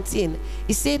Psalm 19,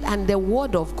 it said, and the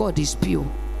word of God is pure,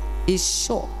 is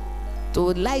sure, to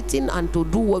lighten and to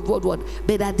do what.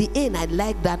 But at the end, I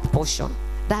like that portion,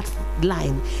 that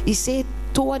line. He said,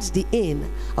 towards the end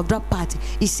of that part,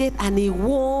 he said, and he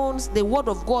warns, the word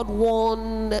of God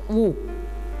warned who?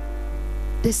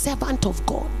 The servant of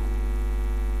God.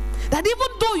 That even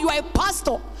though you are a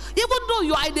pastor, even though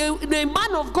you are the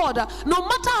man of God, no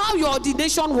matter how your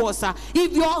ordination was,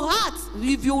 if your heart,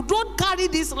 if you don't carry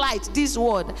this light, this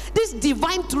word, this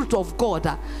divine truth of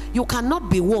God, you cannot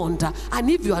be warned. And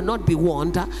if you are not be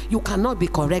warned, you cannot be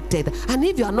corrected. And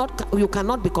if you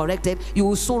cannot be corrected, you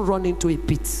will soon run into a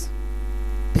pit.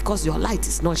 Because your light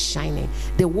is not shining.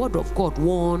 The word of God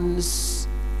warns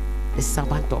the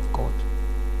servant of God.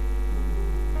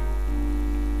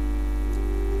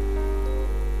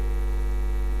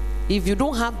 If you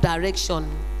don't have direction,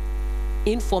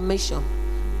 information,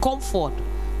 comfort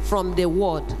from the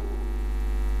word,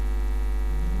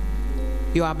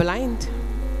 you are blind.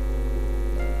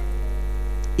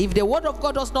 If the word of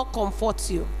God does not comfort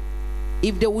you,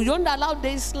 if we don't allow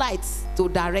these lights to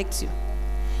direct you,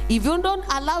 if you don't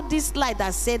allow this light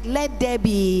that said, let there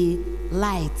be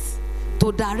light,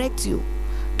 to direct you,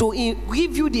 to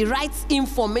give you the right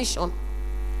information,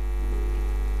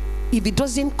 if it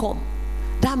doesn't come,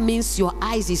 that means your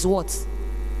eyes is what?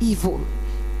 Evil.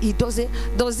 It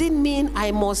doesn't mean I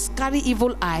must carry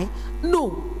evil eye.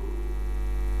 No.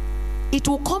 It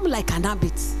will come like an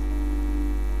habit.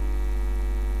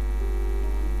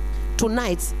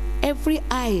 Tonight, every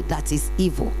eye that is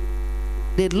evil,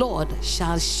 the Lord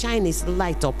shall shine his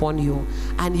light upon you,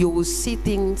 and you will see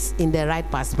things in the right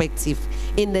perspective,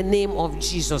 in the name of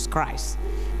Jesus Christ.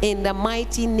 In the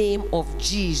mighty name of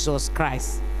Jesus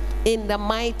Christ. In the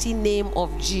mighty name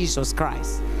of Jesus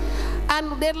Christ.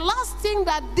 And the last thing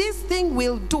that this thing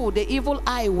will do, the evil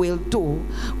eye will do,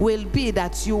 will be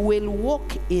that you will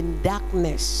walk in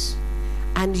darkness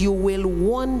and you will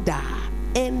wander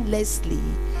endlessly.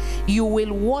 You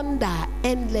will wander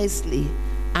endlessly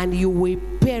and you will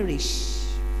perish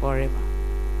forever.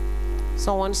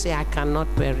 Someone say, I cannot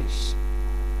perish.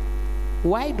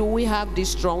 Why do we have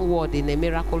this strong word in a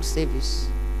miracle service?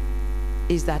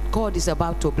 Is that God is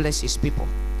about to bless his people.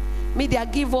 Media,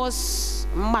 give us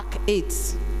Mark 8.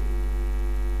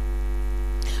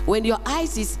 When your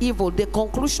eyes is evil, the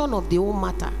conclusion of the whole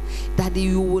matter, that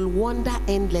you will wander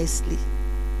endlessly.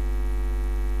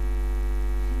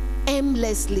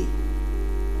 Aimlessly.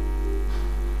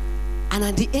 And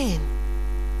at the end,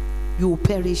 you will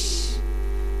perish.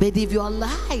 But if your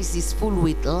eyes is full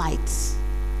with light,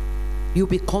 you'll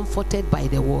be comforted by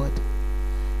the word.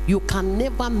 You can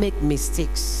never make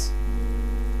mistakes.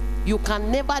 You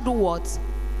can never do what?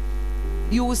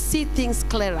 You will see things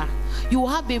clearer. You will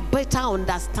have a better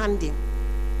understanding.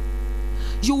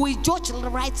 You will judge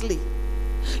rightly.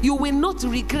 You will not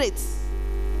regret.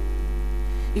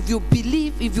 If you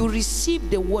believe, if you receive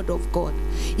the word of God,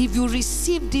 if you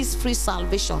receive this free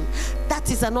salvation, that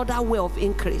is another way of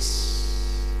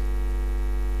increase.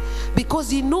 Because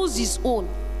he knows his own.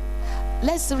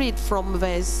 Let's read from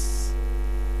verse.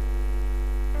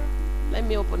 Let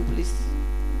me open, please.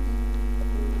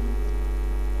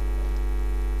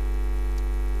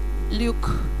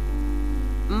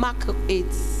 Mark 8.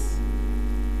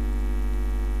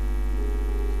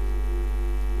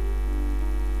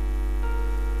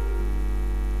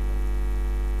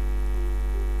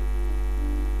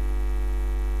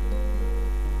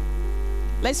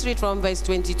 Let's read from verse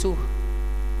 22.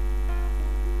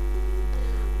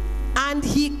 And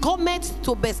he cometh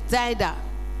to Bethsaida,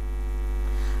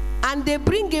 and they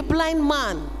bring a blind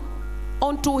man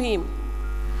unto him,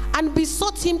 and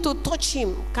besought him to touch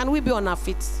him. Can we be on our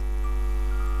feet?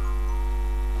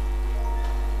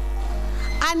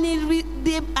 And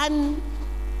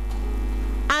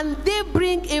they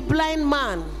bring a blind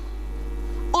man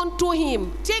unto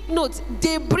him. Take note,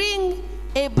 they bring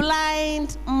a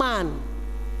blind man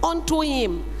unto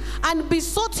him, and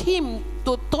besought him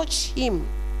to touch him.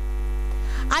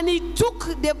 And he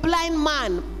took the blind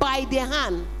man by the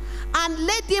hand and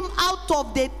led him out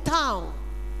of the town.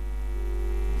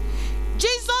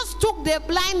 Jesus took the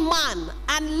blind man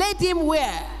and led him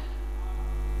where?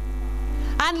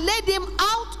 And led him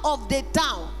out of the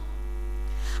town.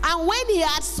 And when he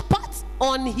had spat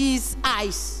on his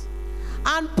eyes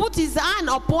and put his hand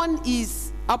upon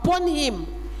him,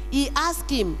 he asked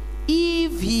him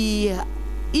if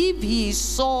he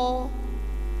saw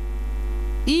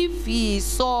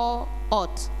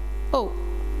aught. Oh,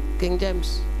 King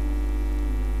James.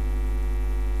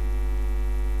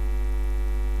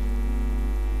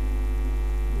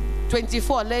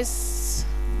 (24). Let's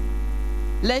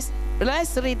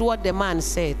read what the man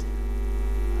said.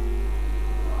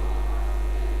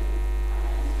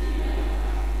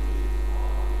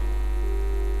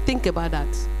 Think about that.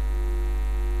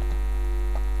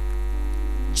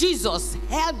 Jesus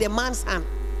held the man's hand.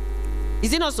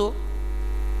 Is it not so?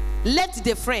 Let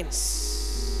the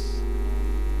friends.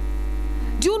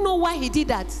 Do you know why he did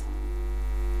that?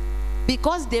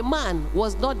 Because the man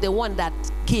was not the one that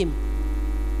came.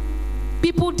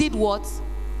 People did what?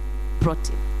 Brought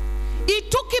him. He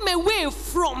took him away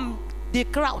from the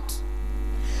crowd.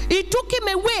 He took him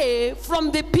away from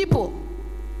the people.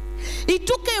 He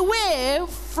took away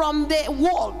from the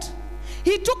world.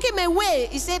 He took him away,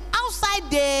 he said, outside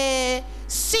the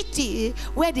city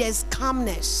where there's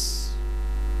calmness.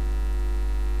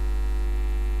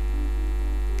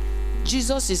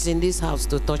 Jesus is in this house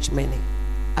to touch many.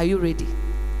 Are you ready?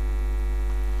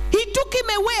 He took him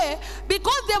away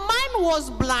because the man was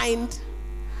blind,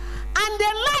 and the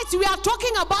light we are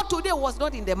talking about today was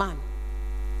not in the man.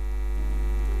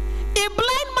 A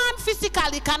blind man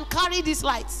physically can carry these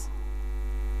lights.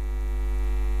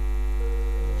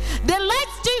 The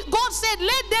lights, God said,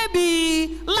 let there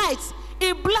be lights.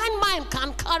 A blind man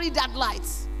can carry that light.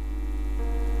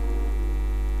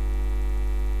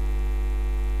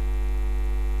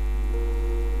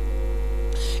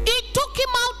 He took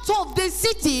him out of the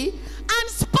city and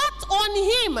spat on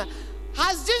him.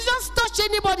 Has Jesus touched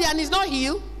anybody and is not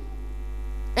healed?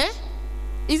 Eh?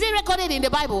 Is it recorded in the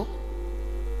Bible?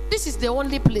 This is the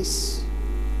only place,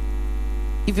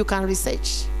 if you can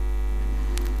research.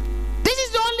 This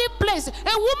is the only place.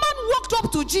 A woman walked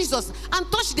up to Jesus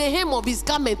and touched the hem of his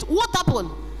garment. What happened?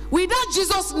 Without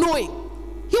Jesus knowing,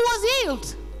 he was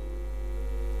healed.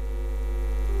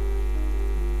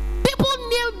 People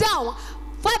kneel down.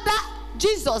 Father,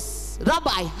 Jesus,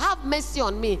 Rabbi, have mercy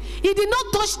on me. He did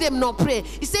not touch them nor pray.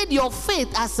 He said, your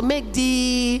faith has made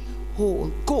thee whole.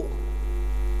 Go.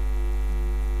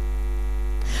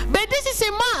 But this is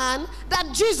a man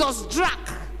that Jesus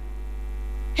dragged,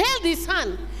 held his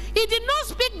hand. He did not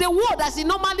speak the word as he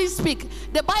normally speaks.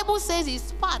 The Bible says he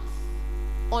spat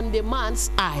on the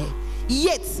man's eye.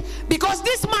 Yet, because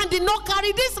this man did not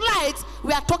carry this light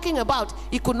we are talking about,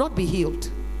 he could not be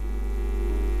healed.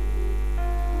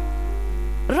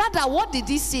 Rather, what did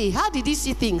he see? How did he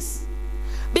see things?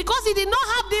 Because he did not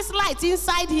have this light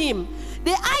inside him.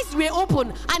 The eyes were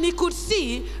open and he could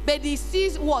see, but he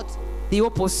sees what? The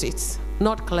opposite.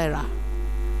 Not clearer,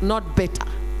 not better,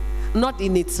 not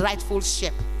in its rightful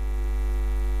shape.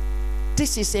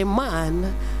 This is a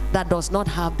man that does not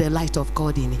have the light of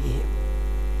God in him.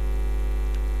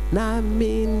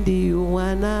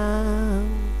 Namindiwana,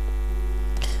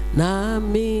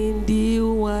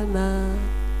 namindiwana,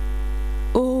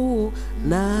 oh,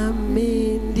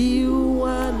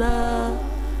 namindiwana,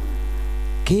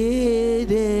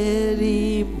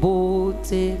 kederi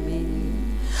botemi.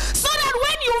 So that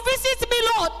when you visit me,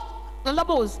 Lord, the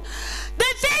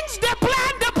things, the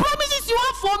plan, the promises you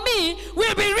have for me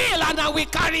will be real and I will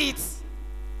carry it.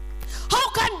 How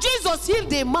can Jesus heal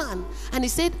the man? And he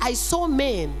said, I saw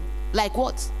men like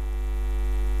what?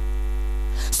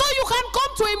 So you can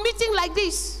come to a meeting like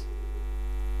this,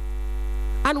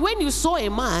 and when you saw a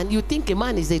man, you think a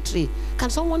man is a tree. Can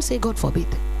someone say, God forbid?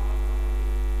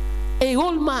 A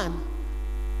old man,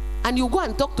 and you go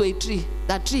and talk to a tree.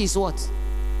 That tree is what?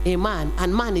 A man,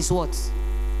 and man is what?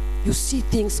 You see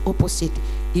things opposite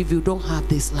if you don't have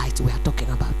this light we are talking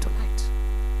about tonight.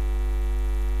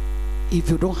 if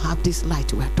you don't have this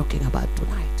light we are talking about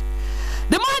tonight.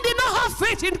 The man did not have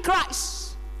faith in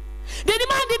Christ. The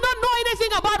man did not know anything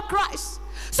about Christ.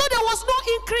 So there was no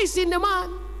increase in the man.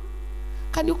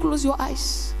 Can you close your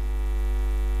eyes?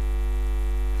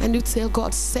 And you tell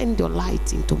God, send your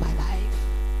light into my life,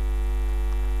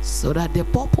 so that the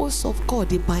purpose of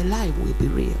God in my life will be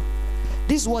real.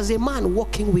 This was a man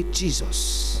walking with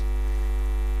Jesus.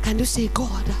 Can you say,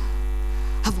 God,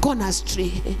 I've gone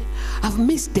astray. I've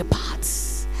missed the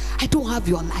paths. I don't have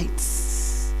your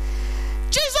lights.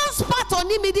 Jesus spat on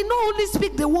him. He did not only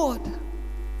speak the word.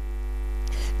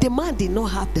 The man did not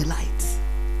have the light.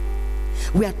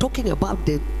 We are talking about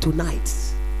tonight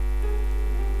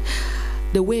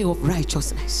the way of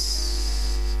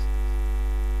righteousness,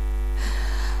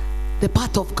 the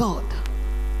path of God.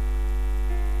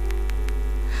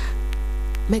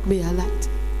 Make me a light,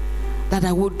 that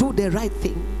I will do the right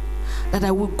thing, that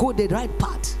I will go the right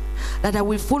path, that I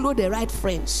will follow the right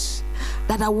friends,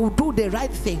 that I will do the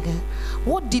right thing.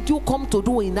 What did you come to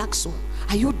do in Axum?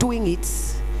 Are you doing it?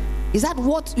 Is that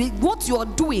what you are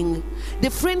doing? The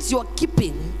friends you are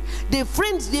keeping,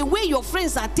 the way your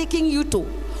friends are taking you to,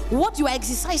 what you are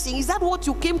exercising, is that what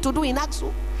you came to do in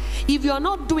Axum? If you are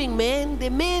not doing, man, the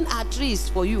men are trees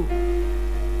for you.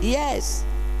 Yes.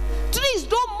 Trees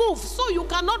don't move, so you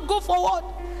cannot go forward.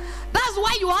 That's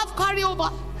why you have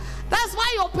carryover. That's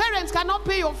why your parents cannot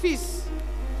pay your fees.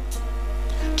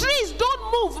 Trees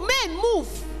don't move, men move.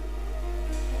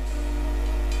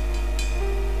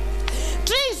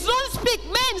 Trees don't speak,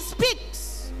 men speak.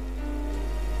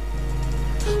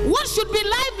 What should be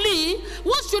lively,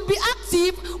 what should be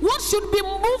active, what should be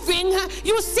moving,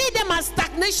 you see them as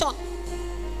stagnation.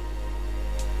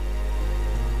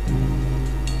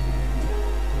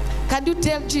 Can you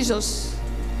tell Jesus?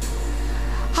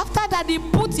 After that, he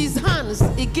put his hands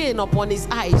again upon his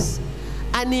eyes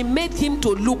and he made him to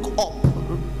look up.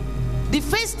 The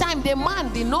first time the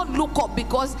man did not look up,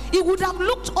 because he would have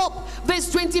looked up. Verse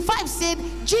 25 said,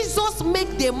 Jesus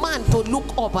made the man to look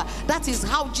up. That is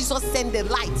how Jesus sent the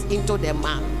light into the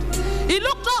man. He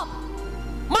looked up.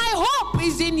 My hope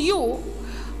is in you.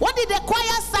 What did the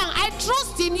choir sing? I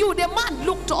trust in you. The man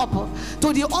looked up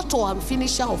to the author and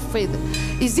finisher of faith.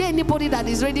 Is there anybody that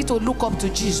is ready to look up to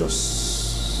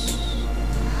Jesus?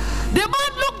 The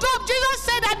man looked up. Jesus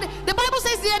said that the Bible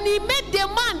says, and he made the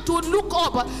man to look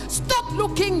up. Stop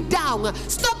looking down.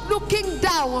 Stop looking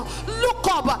down. Look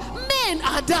up. Men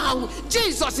are down.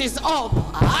 Jesus is up.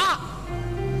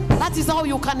 That is how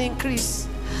you can increase.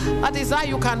 That is how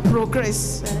you can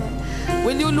progress.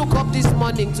 Will you look up this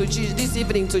morning to Jesus, this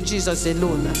evening to Jesus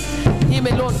alone? Him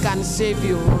alone can save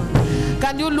you.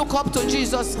 Can you look up to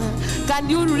Jesus? Can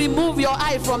you remove your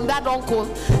eye from that uncle?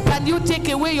 Can you take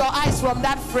away your eyes from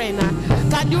that friend?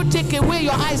 Can you take away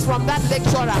your eyes from that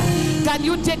lecturer? Can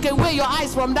you take away your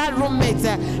eyes from that roommate?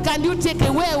 Can you take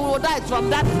away your eyes from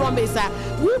that promise?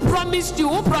 Who promised you?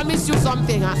 Who promised you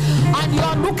something? And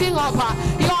you're looking up.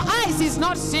 Your eyes is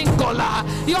not singular.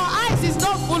 Your eyes is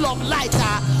not full of light.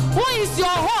 Who is your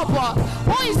hope?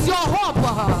 Who is your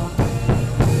hope?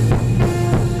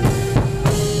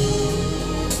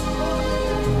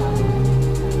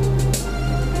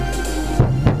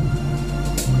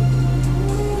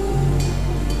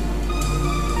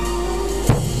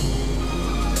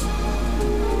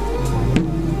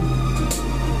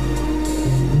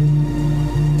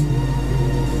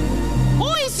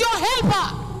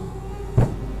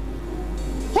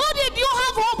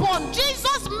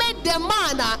 The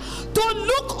man to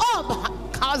look up.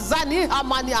 And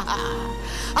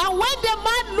when the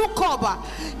man looked up,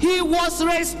 he was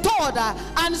restored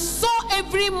and saw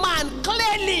every man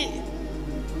clearly.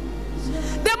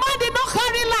 The man did not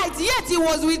carry light, yet he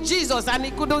was with Jesus and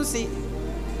he couldn't see.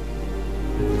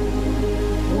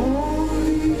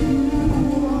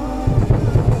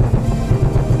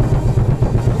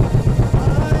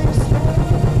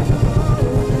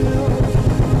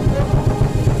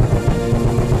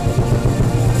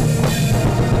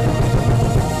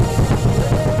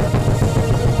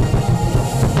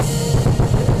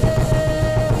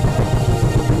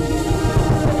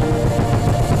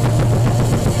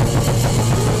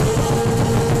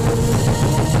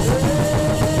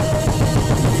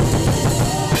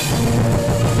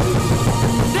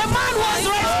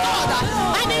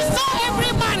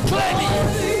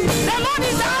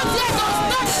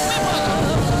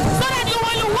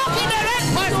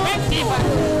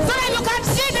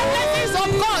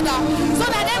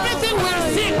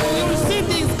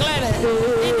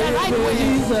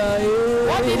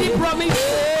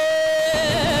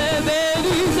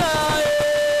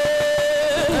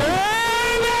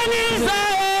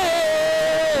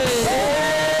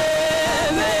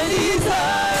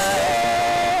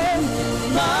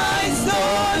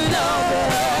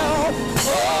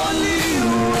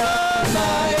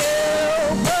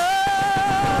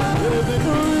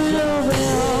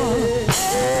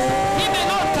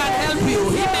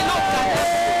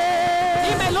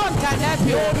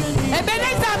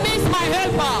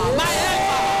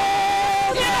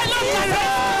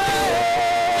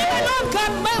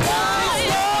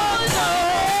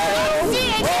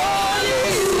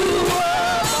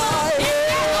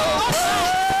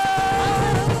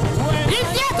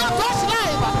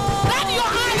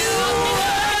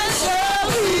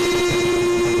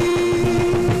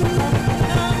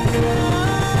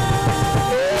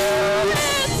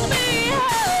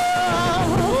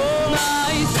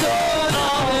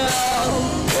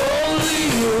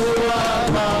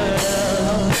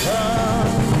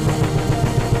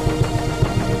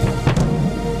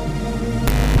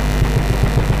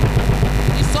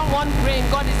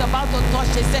 about to touch,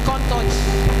 a second touch.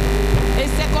 A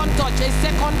second touch, a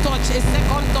second touch, a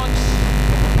second touch.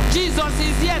 Jesus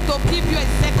is here to give you a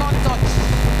second touch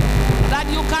that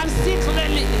you can see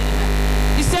clearly.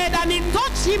 He said, and he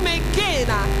touched him again,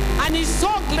 and he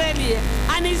saw clearly,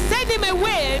 and he sent him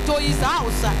away to his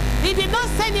house. He did not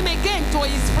send him again to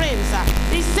his friends.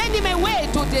 He sent him away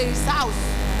to his house.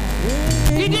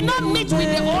 He did not meet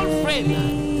with the old friend.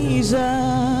 He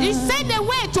sent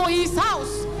away to his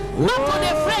house, not to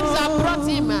the friends that brought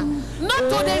him, not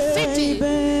to the city.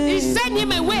 He sent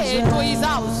him away to his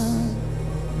house.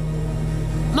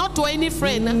 Not to any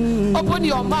friend. Open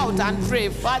your mouth and pray.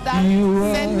 Father,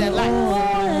 send the light.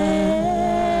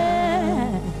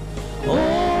 All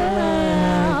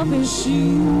I have is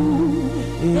you,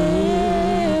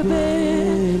 Ebenezer.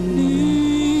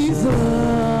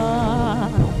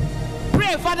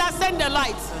 Pray, Father, send the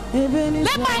light.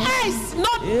 Let my eyes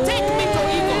not take me to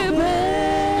evil.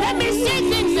 Let me see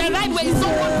things the right way. Is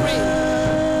someone praying?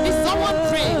 Is someone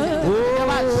praying?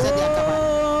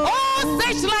 Oh,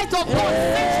 such light of God,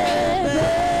 fetch me.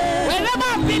 Wherever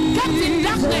I've been kept in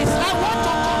darkness, I want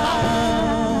to come out.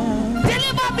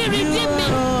 Deliver me, redeem me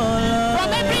from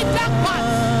every dark path.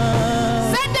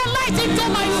 Send the light into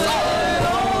my soul.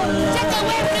 Take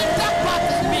away every dark path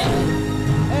in me.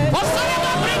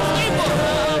 Whatsoever brings evil,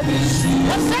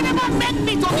 whatsoever make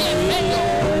me to be a failure,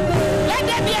 let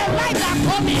there be a light that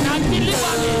come in and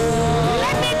deliver me.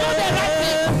 Let me do the right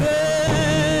thing.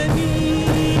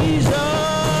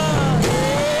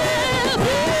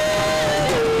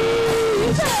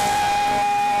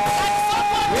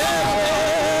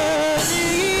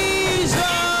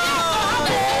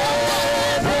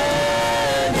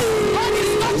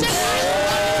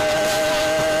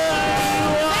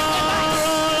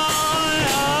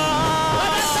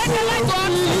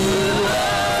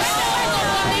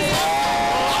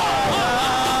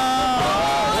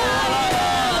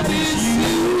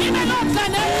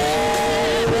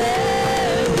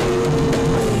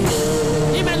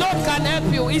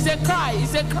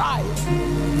 Cry.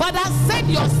 Father, send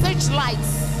your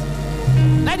searchlights.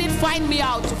 Let it find me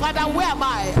out. Father, where am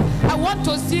I? I want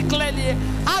to see clearly.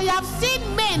 I have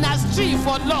seen men astray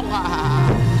for long.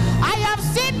 I have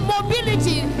seen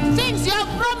mobility. Things, your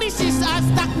promises are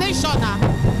stagnation.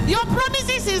 Your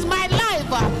promises is my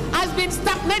life has been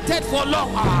stagnated for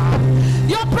long.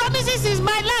 Your promises is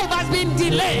my life has been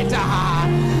delayed.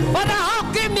 Father,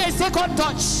 give me a second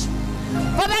touch.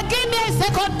 Father, give me a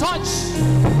second touch.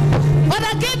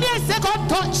 Father, give me a second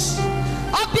touch.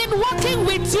 I've been walking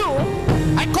with you.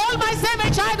 I call myself a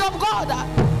child of God,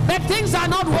 but things are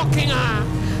not working.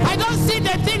 I don't see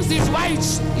the things is right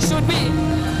it should be.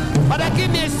 Father, give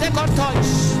me a second touch.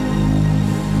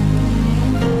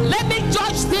 Let me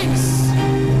judge things.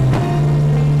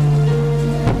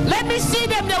 Let me see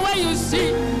them the way you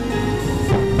see.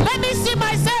 Let me see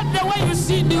myself the way you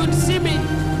see me.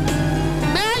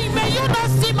 May you not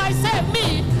see myself,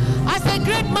 me, as a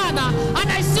great man,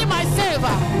 and I see myself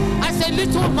as a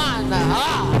little man.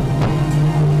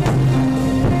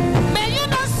 May you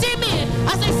not see me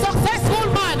as a successful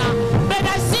man, but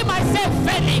I see myself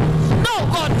failing. No,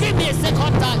 God, give me a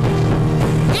second touch.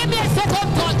 Give me a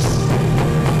second touch.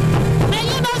 May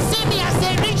you not see me as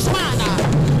a rich man,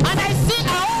 and I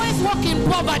always walk in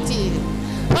poverty.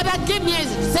 But give me a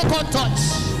second touch.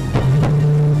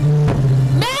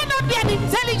 May I not be an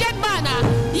intelligent man,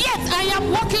 yet I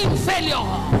am walking in failure.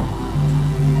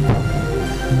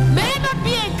 May I not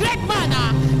be a great man,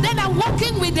 then I'm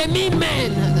walking with the mean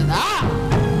men.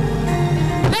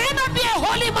 May I not be a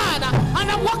holy man,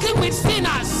 and I'm walking with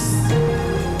sinners.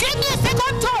 Give me a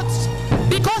second touch,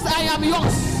 because I am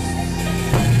yours.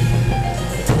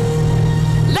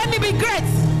 Let me be great,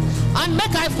 and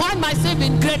make I find myself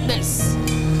in greatness.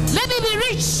 Let me be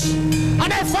rich,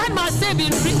 and I find myself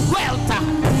in wealth.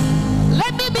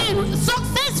 Let me be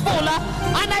successful,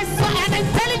 and I an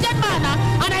intelligent man,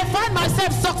 and I find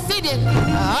myself succeeding.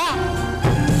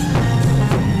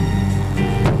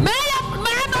 May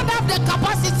I not have the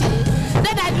capacity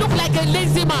that I look like a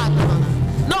lazy man.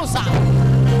 No, sir.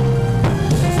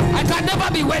 I can never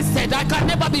be wasted. I can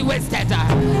never be wasted.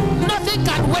 Nothing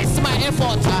can waste my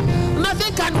effort.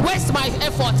 Nothing can waste my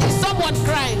effort. Is someone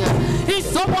crying? Is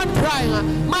someone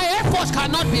crying? My effort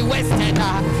cannot be wasted.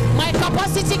 My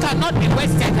capacity cannot be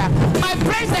wasted. My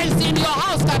presence in your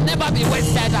house can never be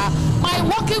wasted. My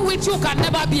walking with you can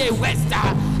never be a waste.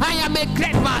 I am a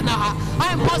great man.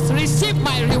 I must receive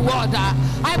my reward.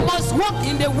 I must walk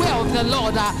in the way of the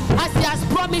Lord as He has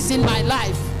promised in my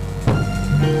life.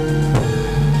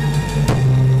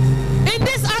 In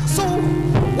this axle,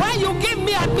 why you give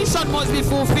me admission must be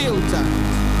fulfilled.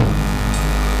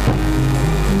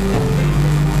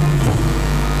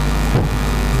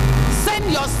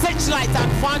 searchlight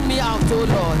and find me out, oh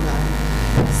Lord.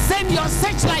 Send your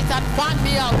searchlight and find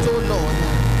me out, oh Lord.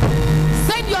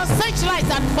 Send your searchlight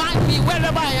and find me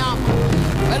wherever I am.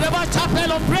 Wherever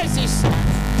chapel of praises.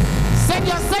 Send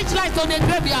your searchlight on the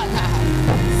graveyard.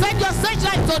 Send your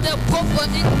searchlight on the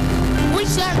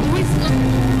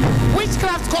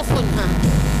witchcraft coffin.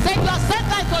 Send your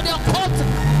searchlight on the occult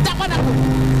tabernacle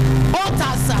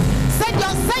altars. Send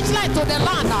your searchlight to the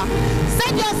land.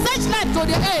 Send your searchlight to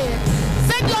the air.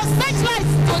 Send your searchlight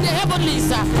to the heavenlies.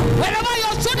 Wherever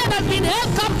your children have been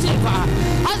held captive,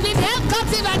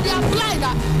 and they are blind.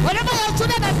 Wherever your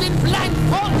children have been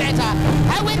blindfolded,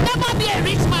 I will never be a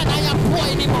rich man. I am poor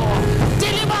anymore.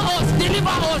 Deliver us, deliver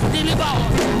us, deliver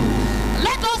us.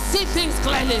 Let us see things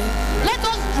clearly. Let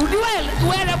us dwell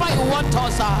wherever you want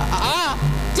us.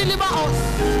 Deliver us.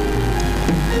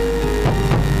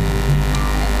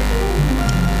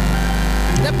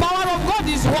 The power of God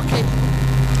is working.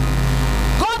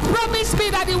 God promised me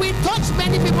that He will touch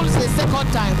many people the second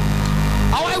time.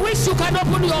 Oh, I wish you can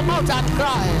open your mouth and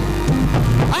cry.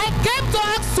 I came to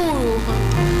ask you.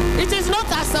 It is not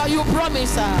as you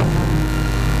promised,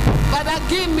 but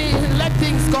give me, let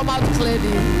things come out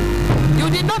clearly. You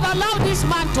did not allow this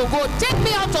man to go. Take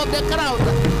me out of the crowd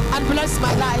and bless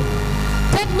my life.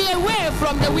 Take me away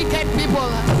from the wicked people.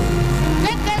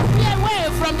 Take me away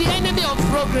from the enemy of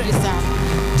progress.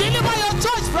 Deliver your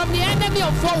church from the enemy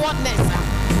of forwardness.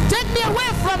 Take me away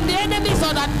from the enemies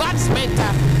of advancement.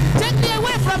 Take me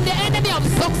away from the enemy of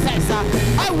success.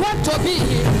 I want to be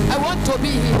here. I want to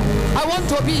be here. I want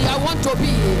to be. I want to be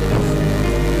here.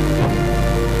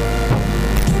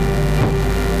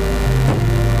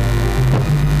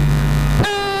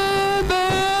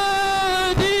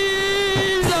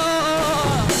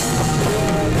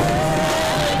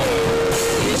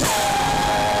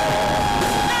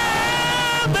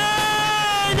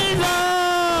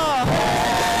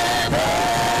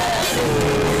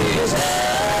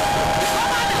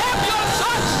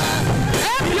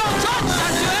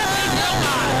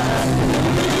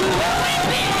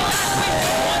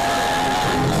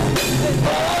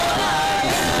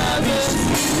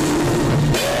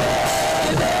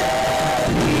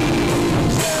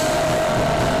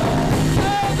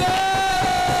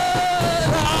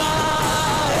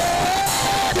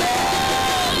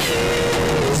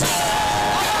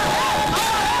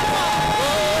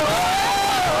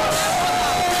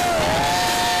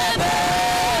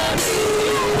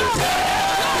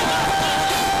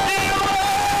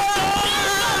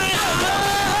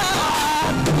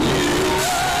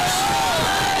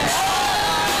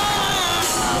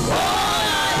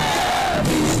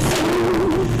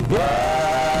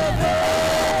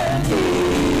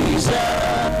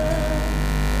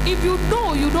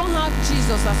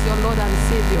 As your Lord and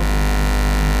Savior.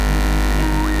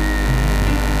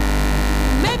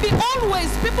 Maybe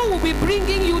always people will be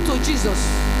bringing you to Jesus.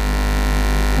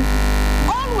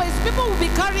 Always people will be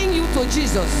carrying you to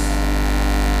Jesus.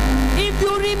 If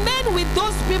you remain with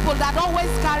those people that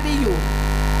always carry you,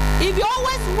 if you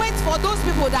always wait for those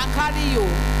people that carry you,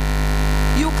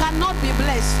 you cannot be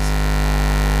blessed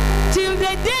till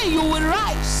the day you will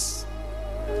rise.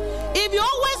 If you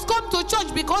always come to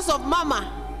church because of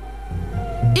mama,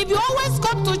 if you always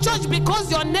come to church because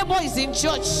your neighbor is in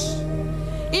church,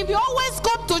 if you always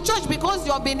come to church because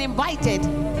you have been invited,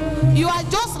 you are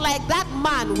just like that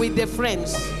man with the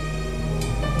friends.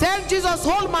 Tell Jesus,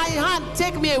 hold my hand,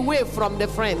 take me away from the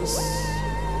friends.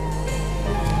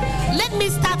 Let me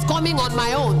start coming on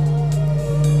my own.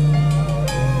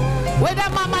 Whether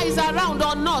mama is around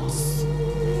or not.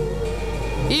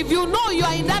 If you know you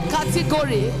are in that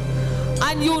category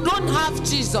and you don't have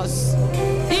Jesus,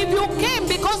 if you came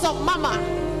because of mama,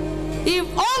 if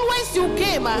always you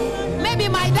came, maybe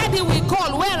my daddy will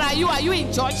call, where are you? Are you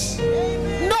in church?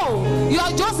 No, you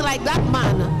are just like that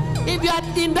man. If you are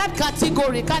in that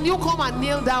category, can you come and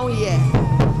kneel down here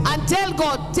and tell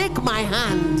God, take my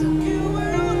hand.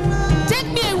 Take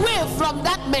me away from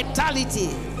that mentality.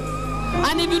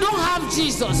 And if you don't have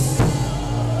Jesus,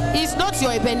 it's not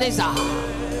your Ebenezer.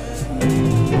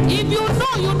 If you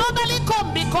know you normally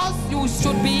come because you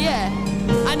should be here,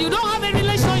 and you don't have a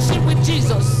relationship with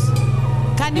Jesus,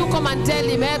 can you come and tell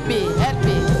him, help me, help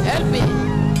me, help me,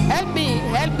 help me,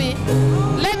 help me.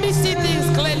 Let me see things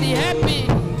clearly, help me.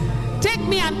 Take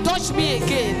me and touch me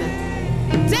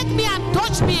again. Take me and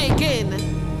touch me again.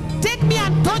 Take me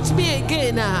and touch me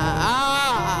again.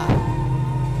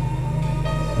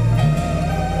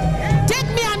 Take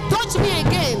me and touch me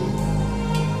again.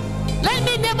 Let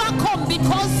me never come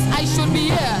because I should be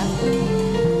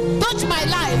here. Touch my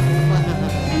life.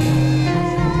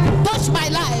 Touch my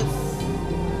life.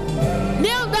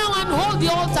 Kneel down and hold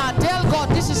the altar. Tell God,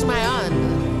 this is my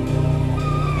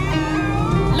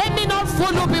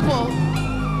follow people.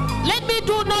 Let me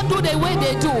not do the way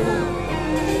they do.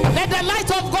 Let the light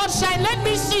of God shine. Let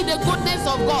me see the goodness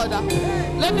of God.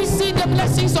 Let me see the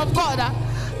blessings of God.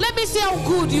 Let me see how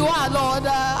good you are, Lord.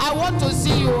 I want to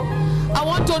see you. I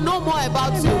want to know more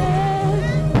about you.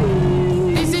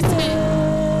 Visit me.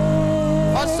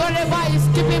 Whatsoever is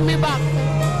keeping me back.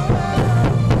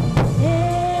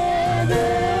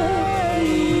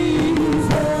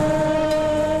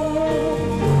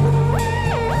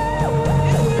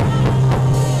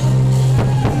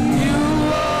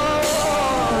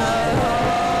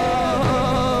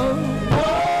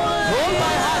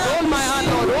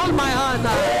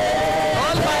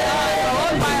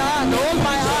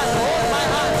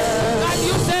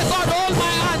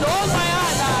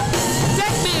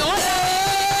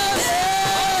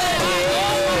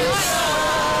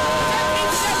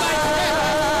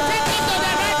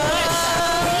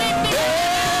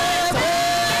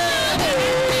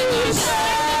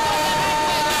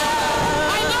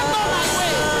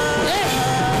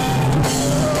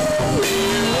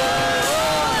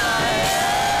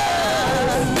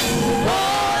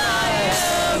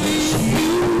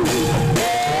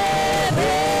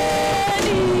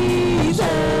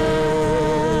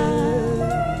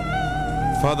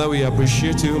 Father, we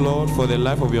appreciate you, Lord, for the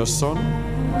life of your son.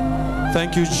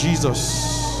 Thank you,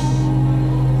 Jesus.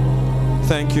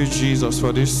 Thank you, Jesus,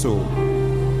 for this soul.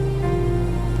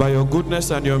 By your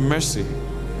goodness and your mercy,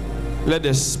 let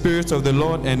the Spirit of the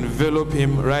Lord envelop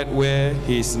him right where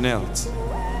he is knelt.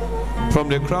 From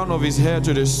the crown of his head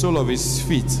to the sole of his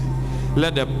feet,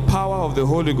 let the power of the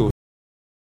Holy Ghost